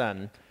reject the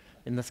sun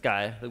in the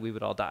sky, that we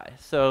would all die.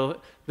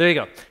 So there you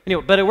go.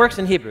 Anyway, but it works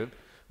in Hebrew.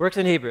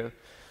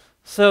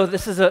 So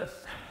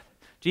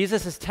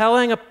Jesus is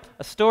telling a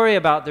story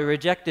about the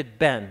rejected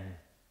Ben.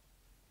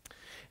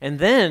 And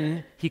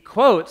then he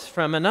quotes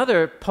from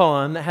another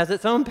poem that has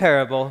its own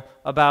parable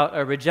about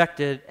a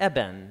rejected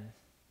Eben.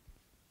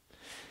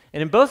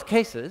 And in both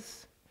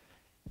cases,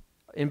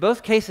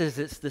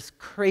 it's this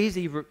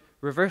crazy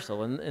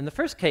reversal. In the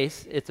first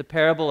case, it's a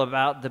parable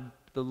about the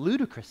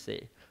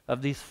ludicrousy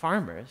of these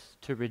farmers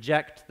to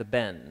reject the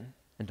Ben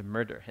and to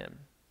murder him.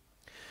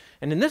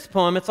 And in this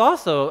poem, it's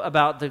also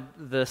about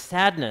the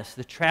sadness,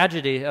 the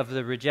tragedy of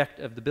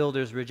the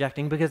builders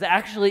rejecting, because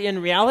actually,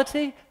 in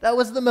reality, that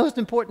was the most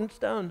important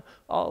stone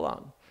all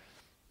along.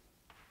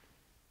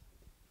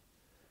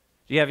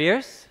 Do you have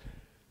ears?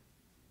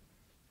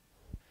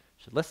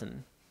 You should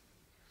listen.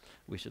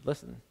 We should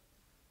listen.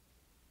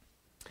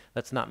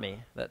 That's not me.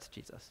 That's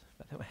Jesus,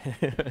 by the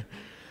way.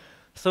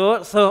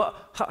 So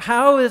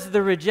how is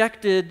the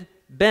rejected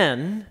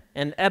Ben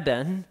and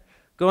Eben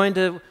going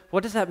to,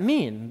 what does that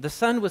mean? The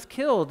son was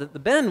killed, the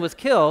Ben was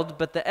killed,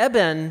 but the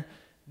Eben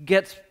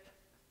gets,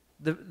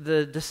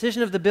 the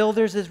decision of the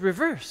builders is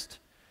reversed.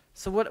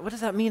 So what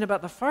does that mean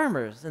about the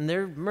farmers and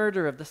their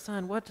murder of the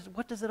son?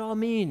 What does it all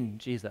mean,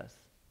 Jesus?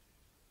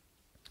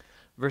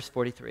 Verse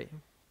 43.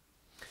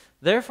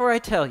 Therefore I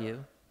tell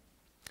you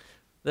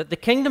that the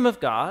kingdom of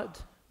God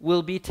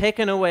will be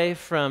taken away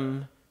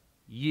from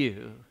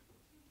you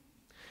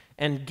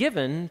and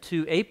given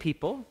to a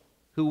people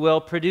who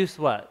will produce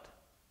what?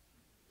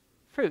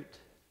 Fruit.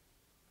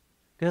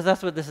 Because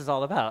that's what this is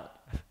all about,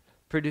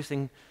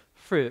 producing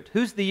fruit.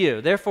 Who's the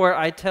you? Therefore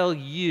I tell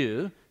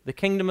you, the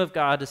kingdom of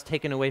God is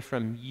taken away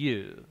from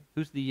you.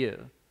 Who's the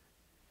you?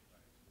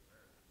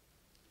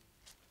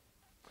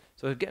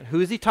 So again, who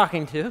is he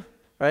talking to?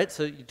 Right?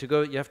 So to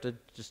go, you have to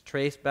just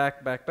trace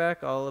back.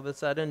 All of a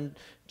sudden,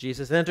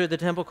 Jesus entered the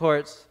temple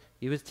courts.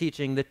 He was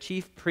teaching the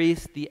chief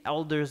priests, the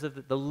elders,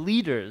 the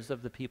leaders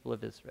of the people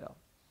of Israel.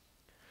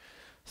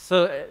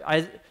 So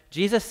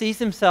Jesus sees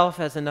himself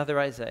as another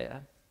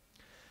Isaiah.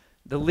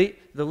 The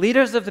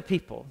leaders of the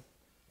people,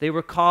 they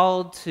were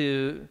called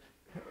to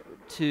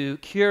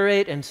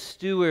curate and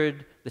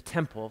steward the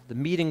temple, the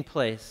meeting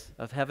place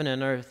of heaven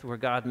and earth where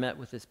God met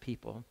with his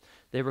people.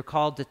 They were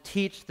called to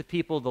teach the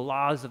people the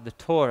laws of the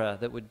Torah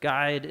that would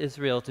guide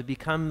Israel to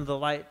become the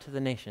light to the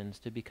nations,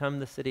 to become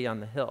the city on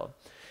the hill,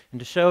 and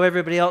to show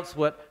everybody else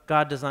what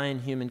God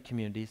designed human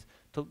communities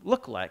to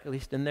look like, at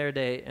least in their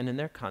day and in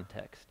their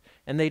context.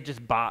 And they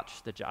just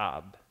botched the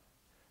job.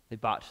 They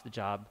botched the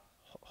job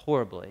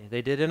horribly.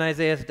 They did in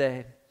Isaiah's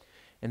day,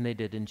 and they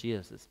did in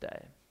Jesus'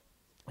 day.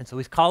 And so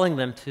he's calling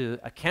them to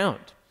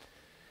account.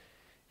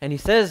 And he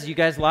says, you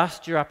guys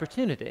lost your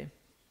opportunity.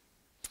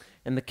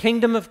 And the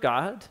kingdom of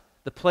God,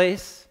 the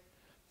place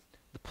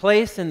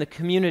in the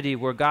community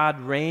where God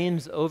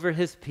reigns over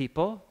his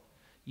people,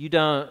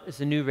 it's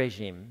a new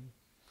regime.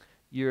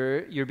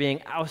 You're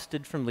being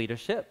ousted from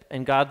leadership,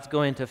 and God's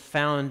going to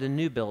found a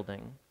new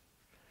building,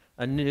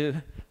 a new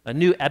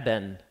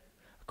Eben,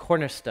 a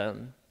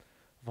cornerstone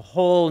of a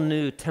whole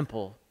new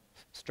temple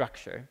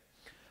structure.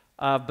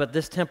 But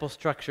this temple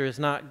structure is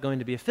not going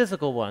to be a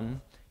physical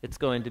one. It's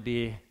going to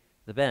be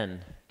the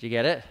Ben. Do you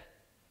get it?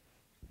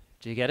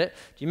 Do you get it?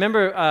 Do you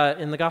remember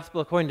in the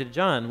Gospel according to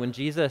John when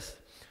Jesus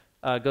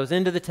goes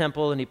into the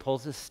temple and he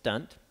pulls his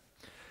stunt?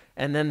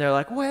 And then they're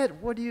like,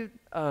 what do you,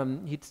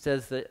 he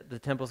says that the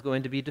temple's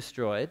going to be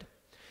destroyed.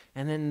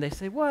 And then they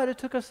say, what? It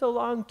took us so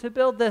long to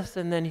build this.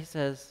 And then he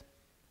says,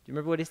 do you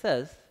remember what he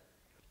says?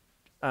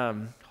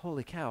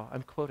 Holy cow,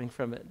 I'm quoting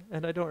from it,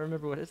 and I don't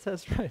remember what it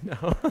says right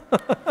now.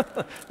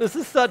 This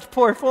is such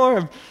poor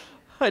form.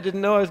 I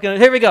didn't know I was going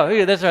to, here we go.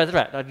 Here, that's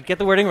right. I'll get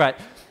the wording right.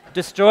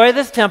 Destroy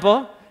this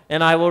temple,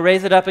 and I will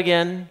raise it up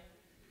again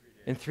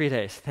in 3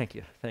 days. Thank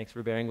you. Thanks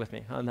for bearing with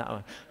me on that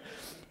one.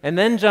 And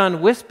then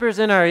John whispers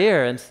in our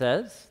ear and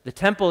says, the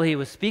temple he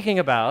was speaking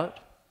about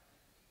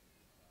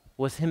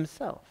was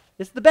himself.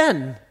 It's the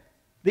Ben,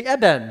 the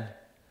Eben.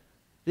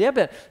 The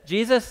Eben.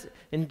 Jesus,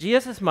 in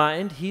Jesus'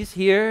 mind, he's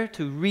here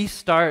to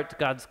restart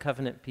God's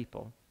covenant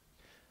people.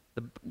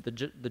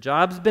 The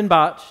job's been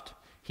botched.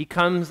 He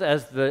comes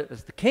as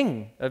the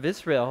king of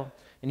Israel,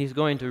 and he's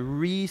going to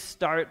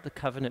restart the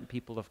covenant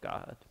people of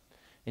God.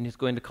 And he's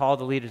going to call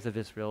the leaders of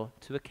Israel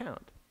to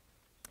account.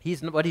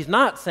 What he's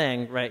not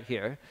saying right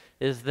here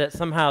is that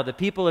somehow the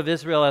people of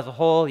Israel as a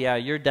whole, yeah,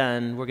 you're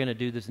done. We're going to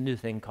do this new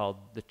thing called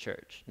the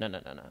church. No.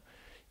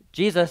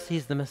 Jesus,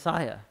 he's the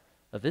Messiah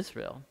of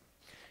Israel.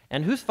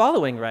 And who's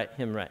following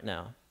him right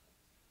now?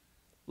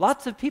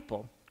 Lots of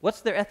people. What's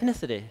their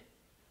ethnicity?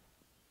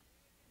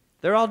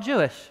 They're all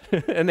Jewish,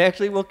 and they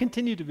actually will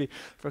continue to be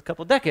for a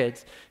couple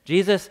decades.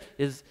 Jesus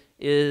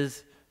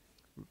is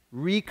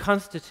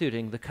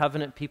reconstituting the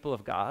covenant people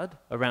of God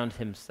around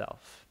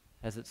himself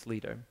as its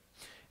leader.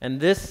 And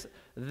this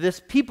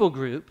people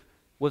group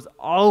was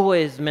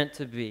always meant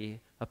to be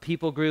a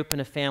people group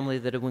and a family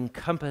that would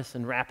encompass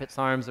and wrap its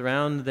arms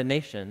around the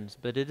nations,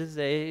 but it is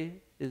a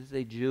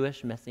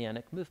Jewish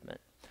messianic movement,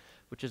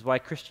 which is why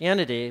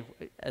Christianity,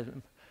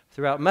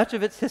 throughout much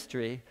of its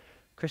history,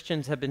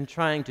 Christians have been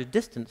trying to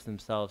distance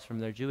themselves from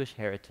their Jewish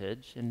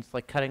heritage, and it's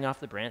like cutting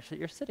off the branch that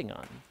you're sitting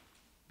on,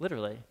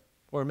 literally,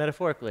 or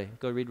metaphorically.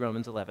 Go read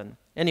Romans 11.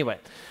 Anyway,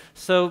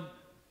 so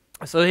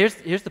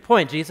here's the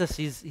point. Jesus,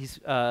 he's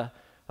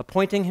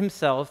appointing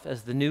himself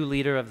as the new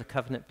leader of the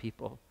covenant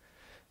people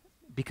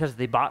because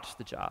they botched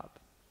the job.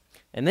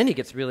 And then he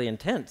gets really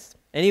intense.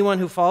 Anyone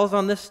who falls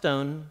on this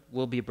stone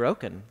will be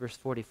broken, verse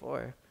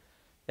 44.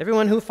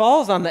 Everyone who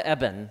falls on the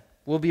Eben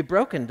will be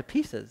broken to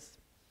pieces.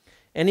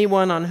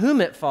 Anyone on whom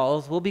it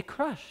falls will be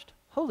crushed.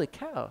 Holy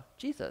cow,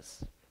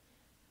 Jesus.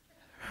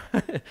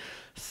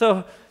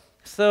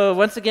 So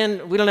once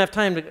again, we don't have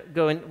time to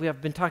go in. We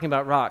have been talking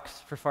about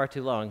rocks for far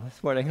too long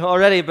this morning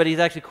already, but he's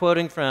actually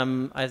quoting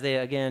from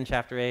Isaiah again,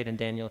 chapter 8, and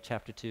Daniel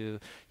chapter 2.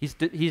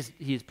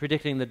 He's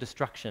predicting the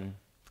destruction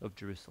of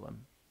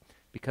Jerusalem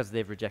because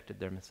they've rejected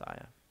their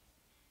Messiah.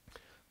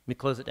 Let me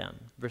close it down.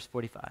 Verse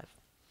 45.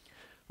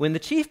 When the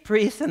chief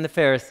priests and the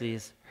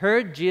Pharisees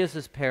heard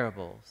Jesus'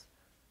 parables,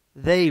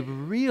 they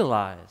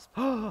realized,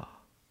 oh,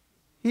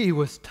 he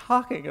was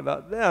talking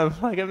about them.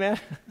 Like,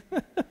 imagine.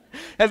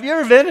 Have you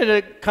ever been in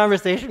a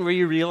conversation where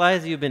you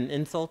realize you've been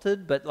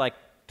insulted, but like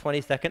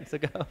 20 seconds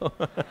ago?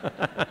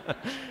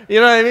 You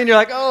know what I mean? You're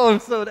like, oh,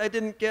 I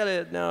didn't get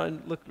it. Now I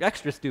look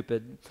extra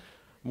stupid.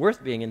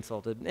 Worth being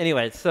insulted.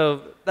 Anyway,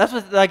 so that's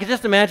what, like,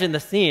 just imagine the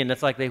scene.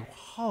 It's like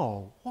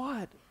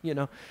what? You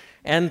know?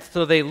 And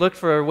so they looked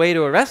for a way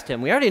to arrest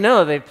him. We already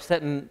know they've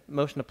set in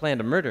motion a plan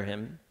to murder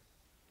him.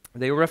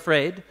 They were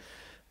afraid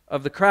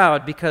of the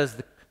crowd because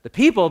the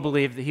people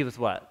believed that he was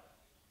what?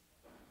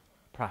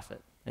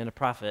 Prophet. And a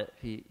prophet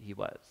he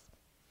was.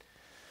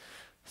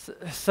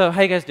 So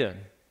how you guys doing?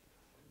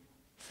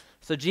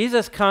 So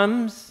Jesus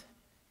comes,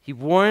 he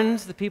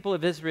warns the people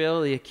of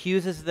Israel, he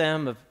accuses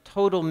them of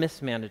total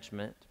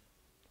mismanagement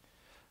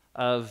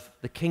of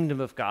the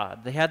kingdom of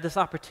God. They had this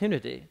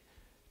opportunity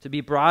to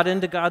be brought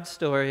into God's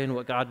story and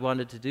what God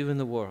wanted to do in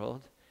the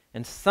world,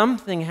 and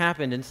something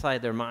happened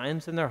inside their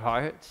minds and their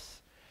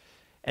hearts,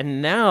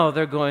 and now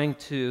they're going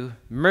to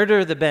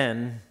murder the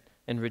Ben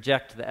and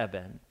reject the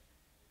Eben.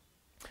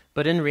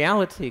 But in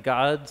reality,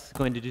 God's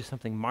going to do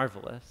something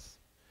marvelous,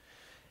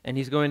 and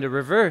he's going to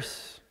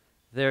reverse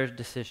their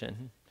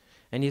decision,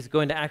 and he's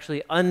going to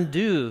actually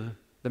undo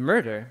the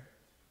murder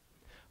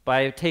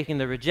by taking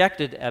the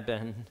rejected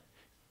Eben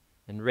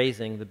and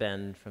raising the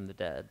Ben from the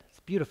dead.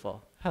 It's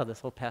beautiful how this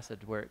whole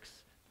passage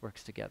works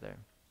together.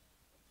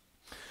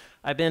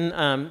 I've been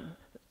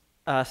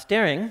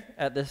staring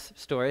at this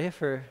story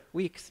for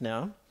weeks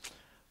now,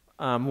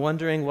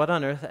 wondering what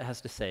on earth it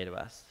has to say to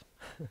us.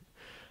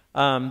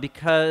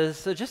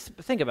 So just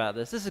think about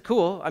this. This is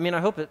cool. I mean,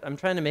 I'm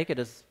trying to make it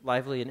as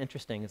lively and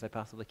interesting as I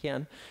possibly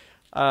can.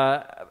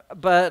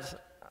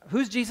 But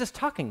who's Jesus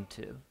talking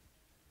to?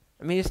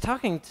 I mean, he's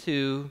talking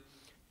to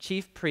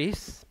chief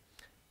priests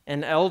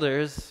and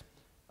elders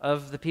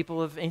of the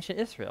people of ancient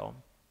Israel.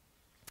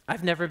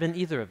 I've never been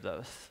either of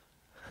those.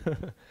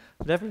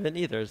 I've never been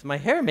either. My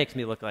hair makes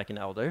me look like an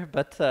elder,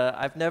 but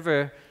I've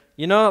never,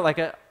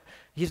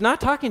 he's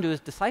not talking to his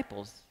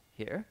disciples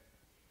here.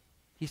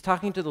 He's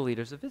talking to the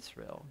leaders of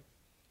Israel.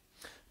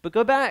 But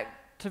go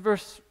back to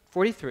verse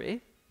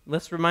 43.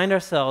 Let's remind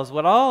ourselves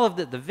what all of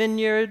the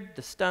vineyard,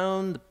 the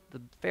stone,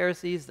 the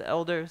Pharisees, the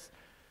elders,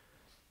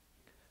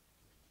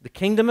 the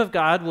kingdom of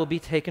God will be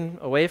taken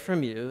away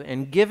from you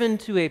and given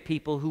to a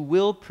people who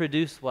will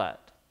produce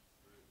what?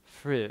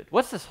 Fruit.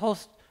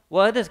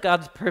 What is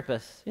God's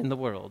purpose in the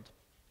world,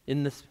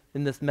 in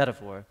this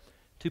metaphor?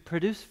 To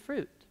produce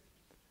fruit.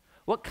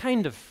 What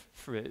kind of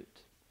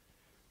fruit?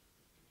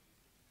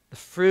 The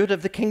fruit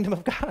of the kingdom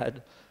of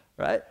God,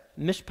 right?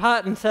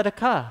 Mishpat and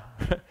tzedakah,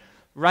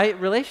 right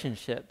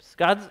relationships.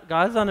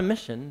 God's on a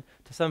mission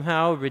to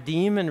somehow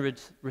redeem and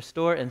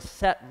restore and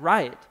set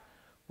right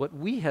what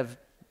we have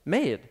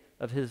made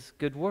of his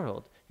good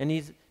world. And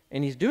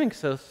he's doing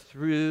so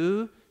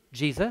through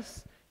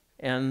Jesus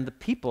and the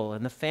people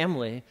and the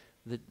family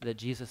that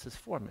Jesus is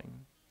forming.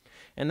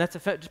 And that's a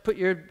fact. Just put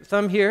your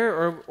thumb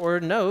here or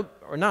no,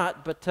 or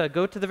not, but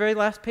go to the very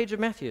last page of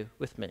Matthew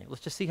with me.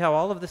 Let's just see how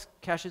all of this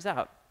cashes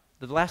out.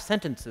 The last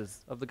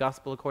sentences of the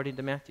gospel according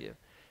to Matthew.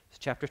 It's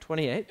chapter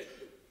 28.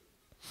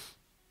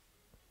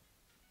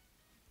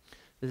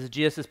 This is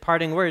Jesus'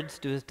 parting words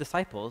to his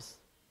disciples.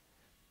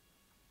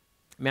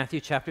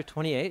 Matthew chapter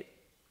 28,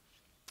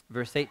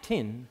 verse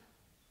 18.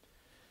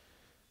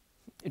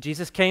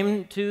 Jesus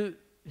came to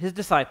his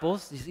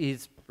disciples.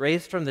 He's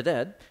raised from the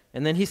dead.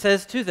 And then he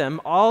says to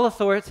them, all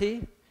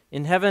authority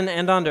in heaven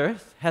and on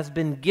earth has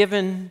been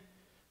given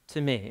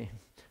to me.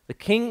 The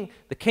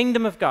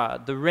kingdom of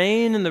God, the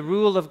reign and the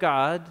rule of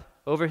God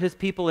over his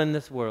people in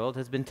this world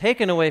has been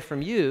taken away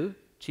from you,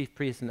 chief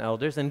priests and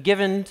elders, and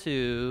given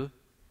to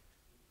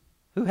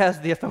who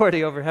has the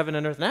authority over heaven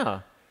and earth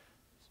now?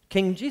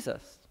 King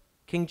Jesus.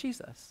 King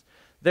Jesus.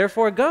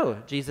 Therefore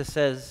go, Jesus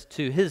says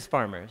to his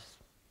farmers.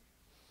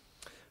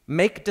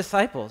 Make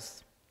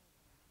disciples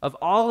of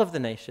all of the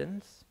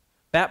nations,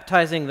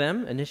 baptizing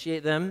them,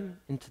 initiate them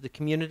into the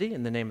community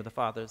in the name of the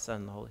Father, the Son,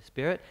 and the Holy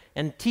Spirit,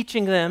 and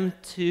teaching them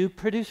to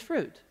produce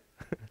fruit.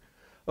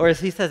 Or as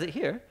he says it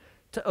here,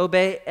 to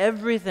obey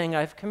everything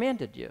I've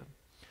commanded you.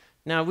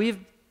 Now we're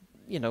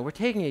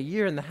taking 1.5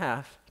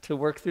 years to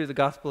work through the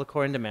Gospel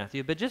according to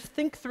Matthew, but just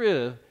think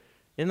through,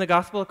 in the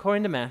Gospel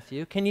according to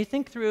Matthew, can you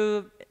think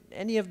through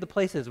any of the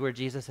places where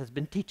Jesus has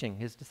been teaching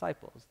his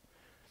disciples?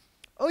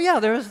 Oh yeah,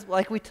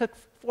 we took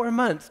 4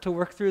 months to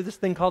work through this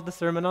thing called the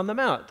Sermon on the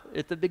Mount.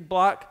 It's a big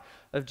block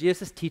of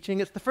Jesus'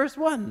 teaching. It's the first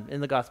one in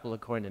the Gospel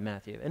according to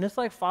Matthew. And it's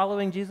like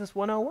following Jesus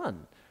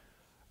 101.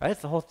 Right?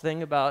 It's the whole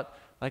thing about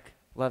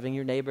loving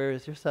your neighbor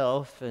as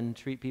yourself and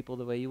treat people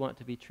the way you want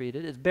to be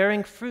treated. It's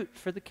bearing fruit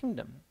for the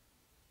kingdom.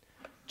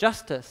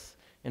 Justice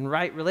and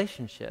right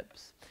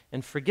relationships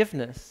and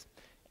forgiveness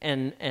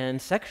and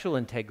sexual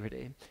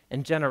integrity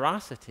and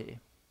generosity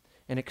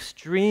and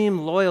extreme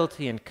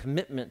loyalty and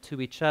commitment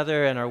to each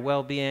other and our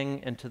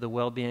well-being and to the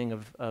well-being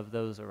of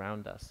those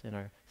around us in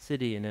our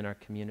city and in our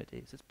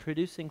communities. It's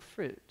producing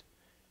fruit.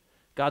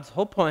 God's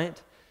whole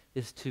point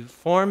is to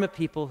form a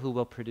people who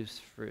will produce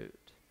fruit.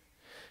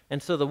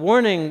 And so the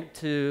warning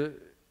to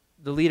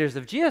the leaders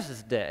of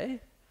Jesus'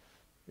 day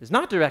is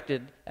not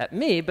directed at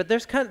me, but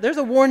there's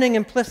a warning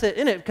implicit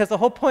in it, because the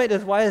whole point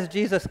is, why is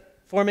Jesus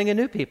forming a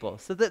new people?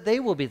 So that they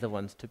will be the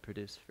ones to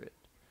produce fruit.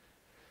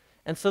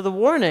 And so the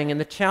warning and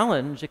the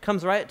challenge, it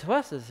comes right to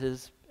us as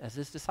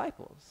his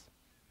disciples.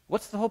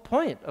 What's the whole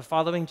point of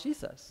following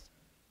Jesus?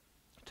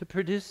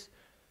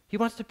 He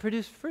wants to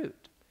produce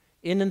fruit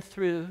in and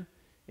through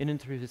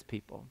his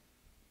people.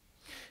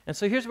 And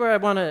so here's where I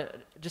want to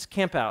just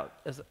camp out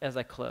as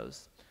I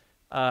close,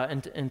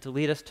 and to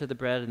lead us to the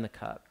bread and the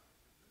cup.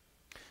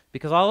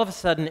 Because all of a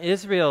sudden,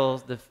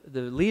 Israel,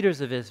 the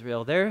leaders of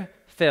Israel, their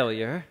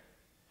failure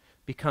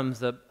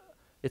becomes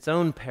its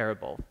own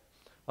parable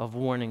of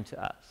warning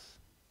to us.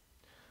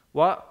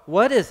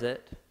 What is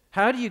it?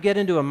 How do you get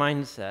into a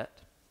mindset,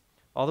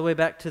 all the way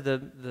back to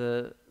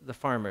the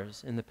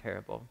farmers in the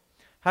parable?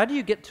 How do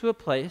you get to a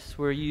place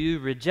where you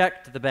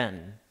reject the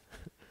ben?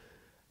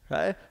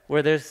 Right?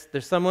 Where there's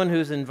someone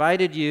who's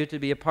invited you to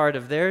be a part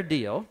of their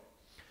deal,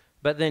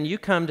 but then you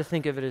come to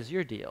think of it as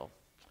your deal.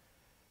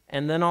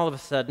 And then all of a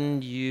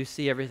sudden, you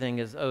see everything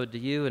as owed to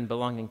you and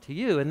belonging to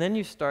you, and then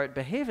you start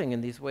behaving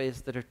in these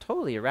ways that are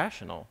totally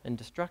irrational and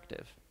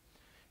destructive.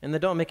 And they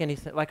don't make any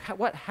sense. Like,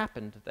 what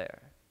happened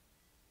there?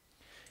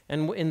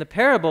 And in the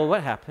parable,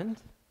 what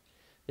happened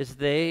is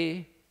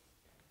they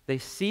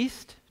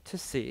ceased to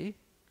see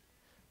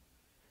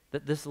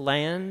that this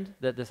land,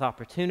 that this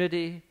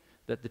opportunity,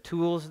 that the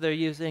tools they're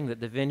using,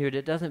 that the vineyard,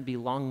 it doesn't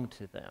belong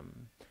to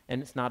them,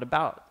 and it's not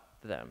about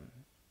them.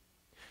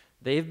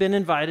 They've been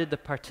invited to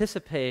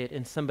participate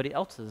in somebody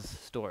else's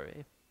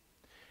story,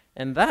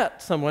 and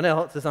that someone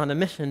else is on a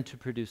mission to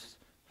produce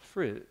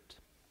fruit.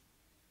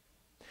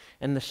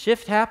 And the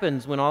shift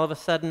happens when all of a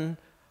sudden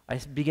I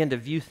begin to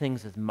view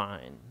things as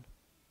mine.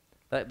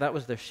 That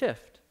was their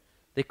shift.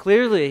 They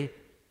clearly,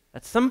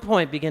 at some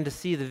point, begin to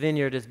see the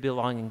vineyard as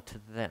belonging to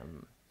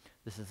them.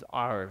 This is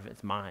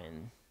it's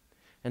mine.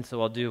 And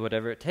so I'll do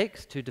whatever it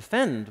takes to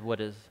defend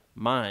what is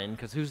mine,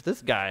 because who's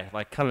this guy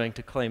coming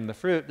to claim the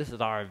fruit? This is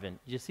our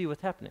vineyard. You see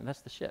what's happening? That's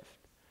the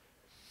shift.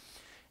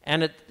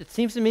 And it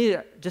seems to me,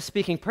 just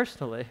speaking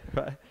personally,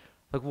 right?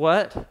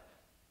 What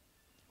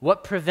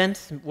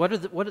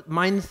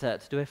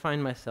mindsets do I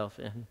find myself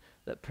in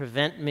that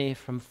prevent me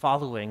from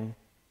following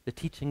the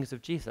teachings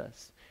of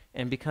Jesus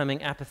and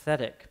becoming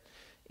apathetic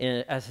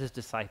as his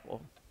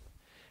disciple?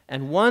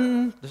 And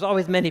there's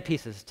always many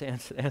pieces to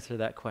answer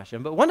that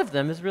question, but one of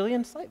them is really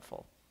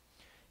insightful.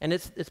 And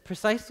it's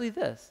precisely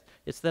this.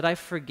 It's that I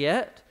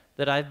forget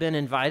that I've been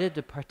invited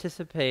to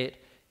participate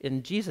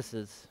in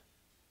Jesus'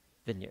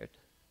 vineyard.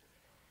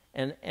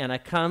 And I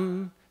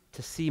come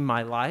to see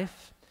my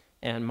life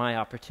and my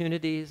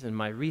opportunities and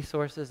my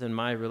resources and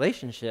my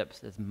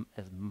relationships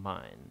as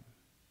mine.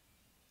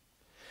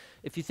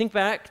 If you think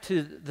back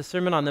to the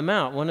Sermon on the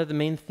Mount, one of the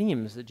main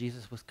themes that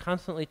Jesus was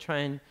constantly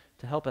trying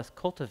to help us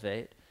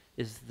cultivate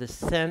is the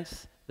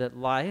sense that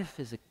life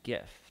is a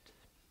gift.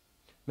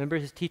 Remember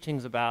his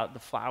teachings about the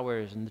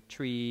flowers and the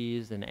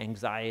trees and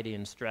anxiety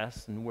and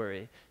stress and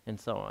worry and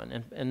so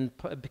on. And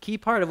a key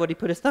part of what he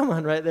put his thumb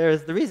on right there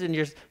is the reason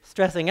you're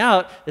stressing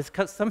out is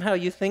because somehow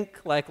you think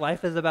like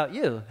life is about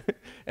you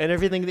and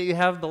everything that you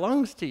have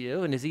belongs to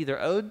you and is either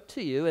owed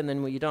to you, and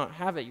then when you don't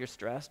have it, you're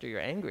stressed or you're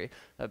angry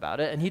about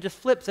it. And he just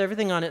flips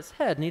everything on its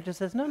head and he just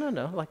says, no,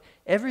 like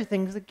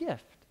everything's a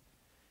gift.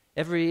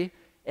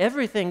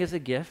 Everything is a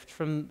gift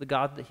from the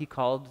God that he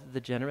called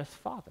the generous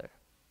Father.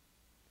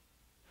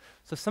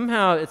 So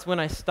somehow it's when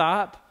I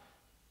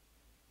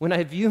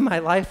view my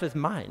life as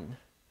mine.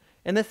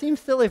 And that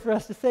seems silly for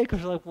us to say,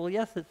 because we're like, well,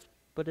 yes,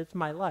 but it's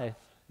my life.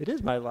 It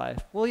is my life.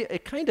 Well, yeah,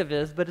 it kind of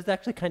is, but it's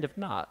actually kind of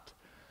not.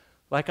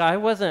 Like I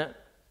wasn't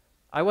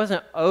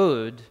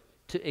owed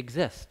to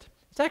exist.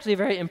 It's actually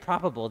very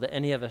improbable that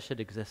any of us should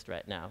exist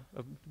right now.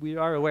 We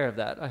are aware of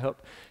that, I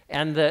hope.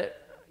 And that,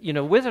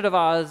 Wizard of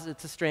Oz,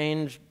 it's a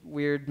strange,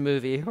 weird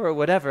movie or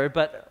whatever,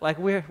 but like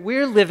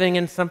we're living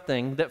in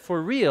something that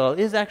for real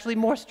is actually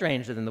more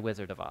strange than the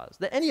Wizard of Oz.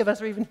 That any of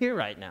us are even here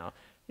right now.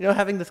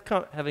 Having this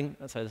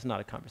is not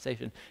a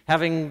conversation.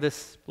 Having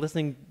this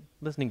listening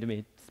to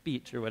me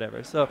speech or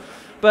whatever. So,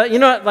 but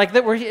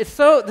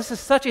this is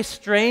such a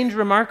strange,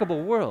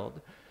 remarkable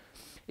world.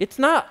 It's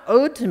not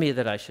owed to me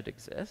that I should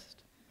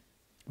exist,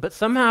 but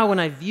somehow when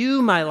I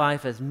view my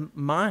life as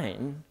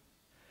mine,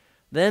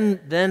 then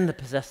the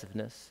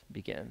possessiveness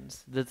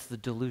begins. That's the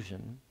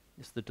delusion.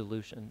 It's the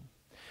delusion.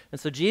 And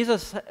so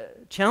Jesus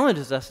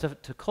challenges us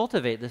to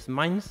cultivate this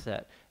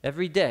mindset.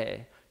 Every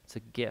day, it's a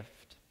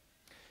gift.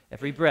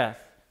 Every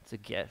breath, it's a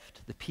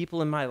gift. The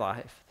people in my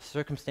life, the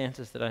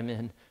circumstances that I'm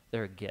in,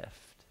 they're a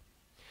gift.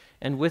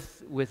 And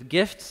with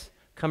gifts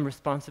come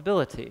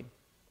responsibility.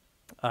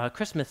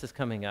 Christmas is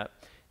coming up,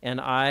 and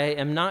I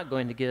am not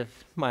going to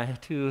give my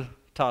 2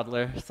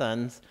 toddler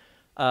sons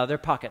their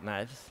pocket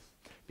knives,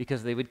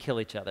 because they would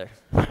kill each other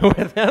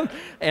with them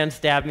and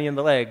stab me in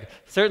the leg.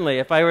 Certainly,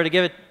 if I were to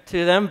give it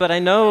to them, but I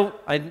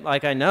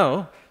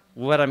know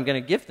what I'm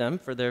going to give them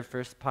for their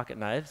first pocket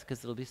knives,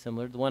 because it'll be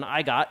similar to the one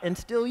I got and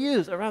still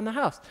use around the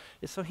house.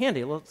 It's so handy,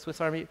 a little Swiss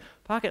Army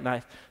pocket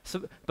knife.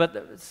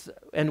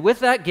 And with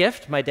that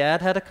gift, my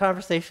dad had a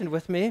conversation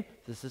with me.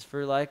 This is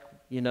for like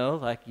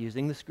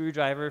using the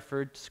screwdriver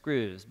for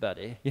screws,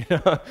 buddy,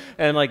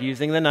 and like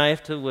using the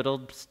knife to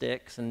whittle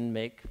sticks and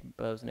make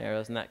bows and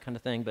arrows and that kind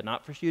of thing, but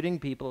not for shooting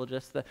people,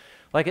 just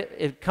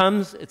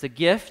it's a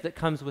gift that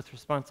comes with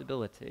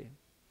responsibility.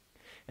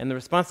 And the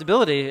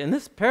responsibility in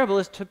this parable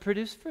is to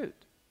produce fruit.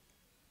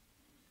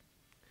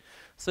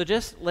 So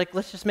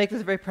let's just make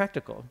this very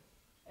practical.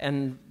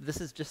 And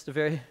this is just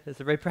it's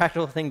a very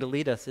practical thing to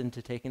lead us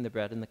into taking the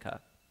bread and the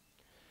cup.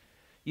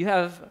 You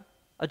have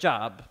a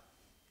job,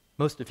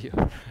 most of you,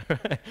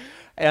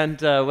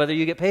 and whether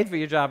you get paid for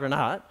your job or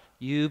not,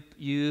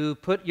 you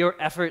put your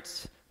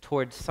efforts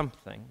towards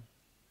something.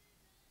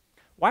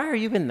 Why are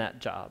you in that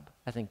job?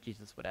 I think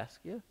Jesus would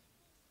ask you.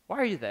 Why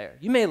are you there?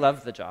 You may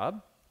love the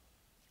job.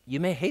 You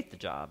may hate the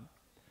job.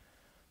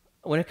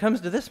 When it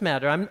comes to this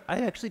matter, I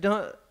actually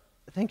don't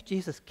think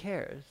Jesus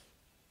cares.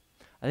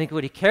 I think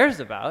what he cares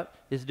about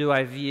is, do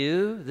I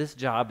view this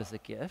job as a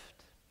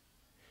gift?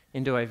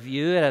 And do I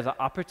view it as an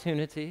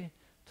opportunity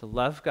to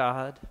love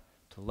God,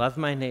 to love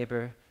my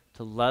neighbor,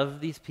 to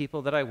love these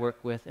people that I work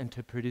with, and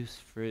to produce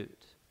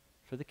fruit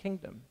for the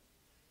kingdom?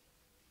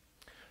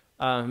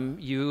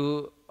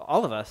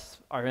 All of us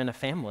are in a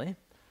family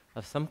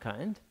of some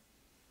kind.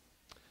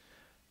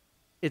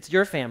 It's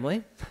your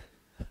family.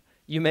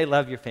 You may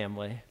love your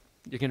family.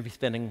 You're going to be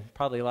spending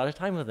probably a lot of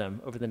time with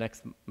them over the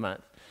next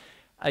month.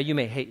 You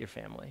may hate your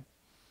family.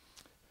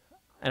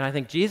 And I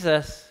think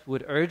Jesus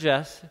would urge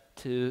us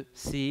to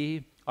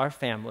see our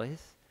families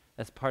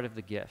as part of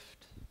the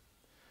gift,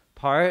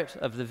 part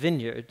of the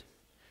vineyard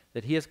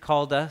that he has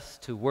called us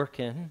to work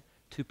in,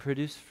 to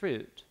produce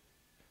fruit.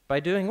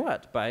 By doing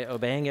what? By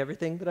obeying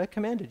everything that I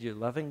commanded you,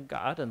 loving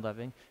God and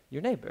loving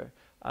your neighbor.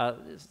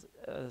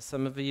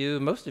 Some of you,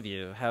 most of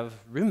you, have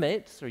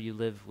roommates or you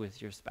live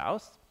with your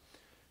spouse.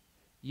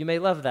 You may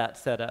love that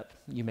setup.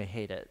 You may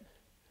hate it.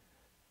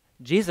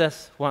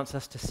 Jesus wants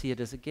us to see it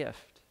as a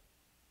gift.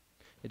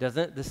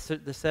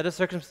 The set of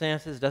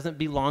circumstances doesn't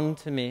belong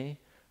to me.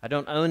 I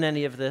don't own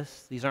any of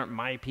this. These aren't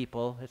my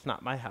people. It's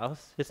not my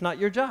house. It's not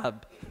your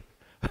job.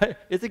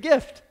 It's a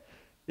gift.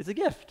 It's a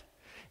gift.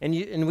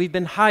 And we've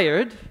been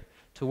hired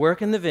to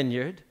work in the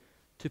vineyard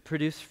to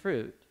produce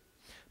fruit.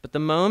 But the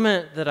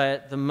moment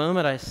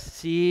I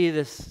see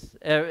this,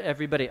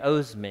 everybody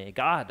owes me,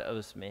 God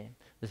owes me,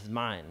 this is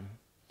mine,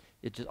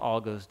 it just all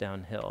goes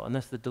downhill. And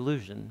that's the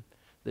delusion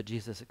that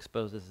Jesus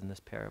exposes in this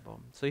parable.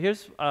 So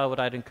here's what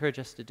I'd encourage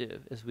us to do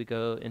as we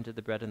go into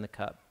the bread and the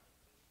cup.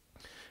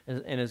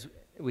 And as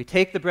we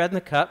take the bread and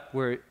the cup,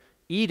 we're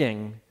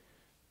eating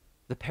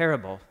the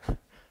parable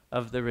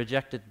of the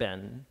rejected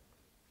Ben,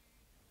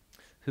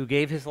 who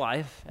gave his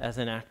life as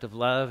an act of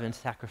love and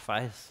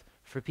sacrifice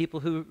for people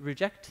who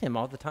reject him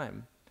all the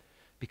time,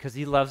 because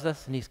he loves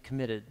us and he's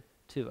committed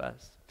to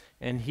us.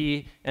 And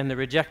the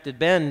rejected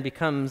Ben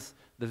becomes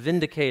the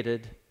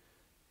vindicated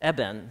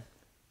Eben,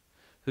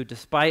 who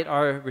despite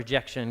our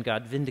rejection,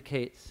 God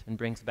vindicates and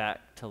brings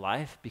back to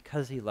life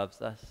because he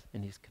loves us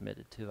and he's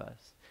committed to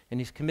us. And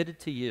he's committed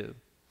to you.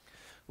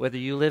 Whether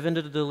you live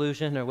into the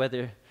delusion or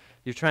whether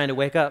you're trying to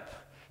wake up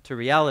to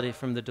reality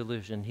from the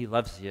delusion, he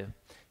loves you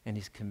and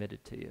he's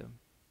committed to you.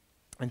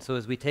 And so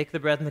as we take the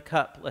bread and the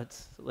cup,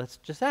 let's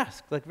just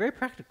ask, like very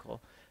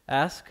practical,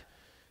 ask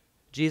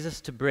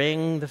Jesus to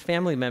bring the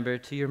family member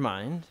to your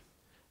mind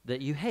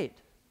that you hate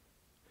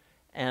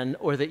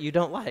or that you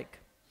don't like,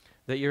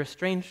 that you're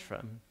estranged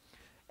from,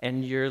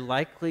 and you're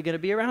likely going to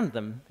be around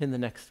them in the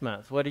next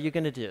month. What are you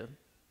going to do?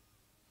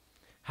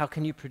 How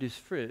can you produce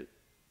fruit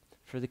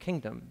for the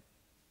kingdom?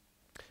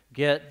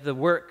 Get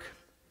the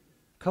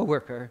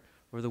coworker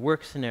or the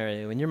work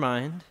scenario in your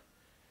mind.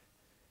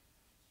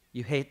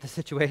 You hate the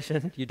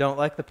situation. You don't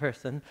like the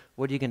person.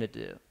 What are you going to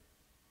do?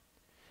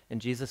 And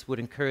Jesus would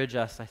encourage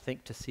us, I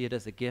think, to see it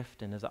as a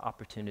gift and as an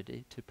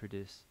opportunity to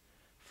produce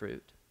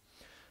fruit.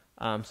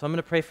 So I'm going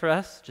to pray for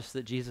us, just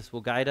that Jesus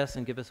will guide us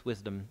and give us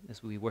wisdom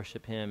as we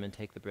worship him and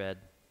take the bread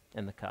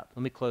and the cup.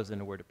 Let me close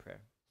in a word of prayer.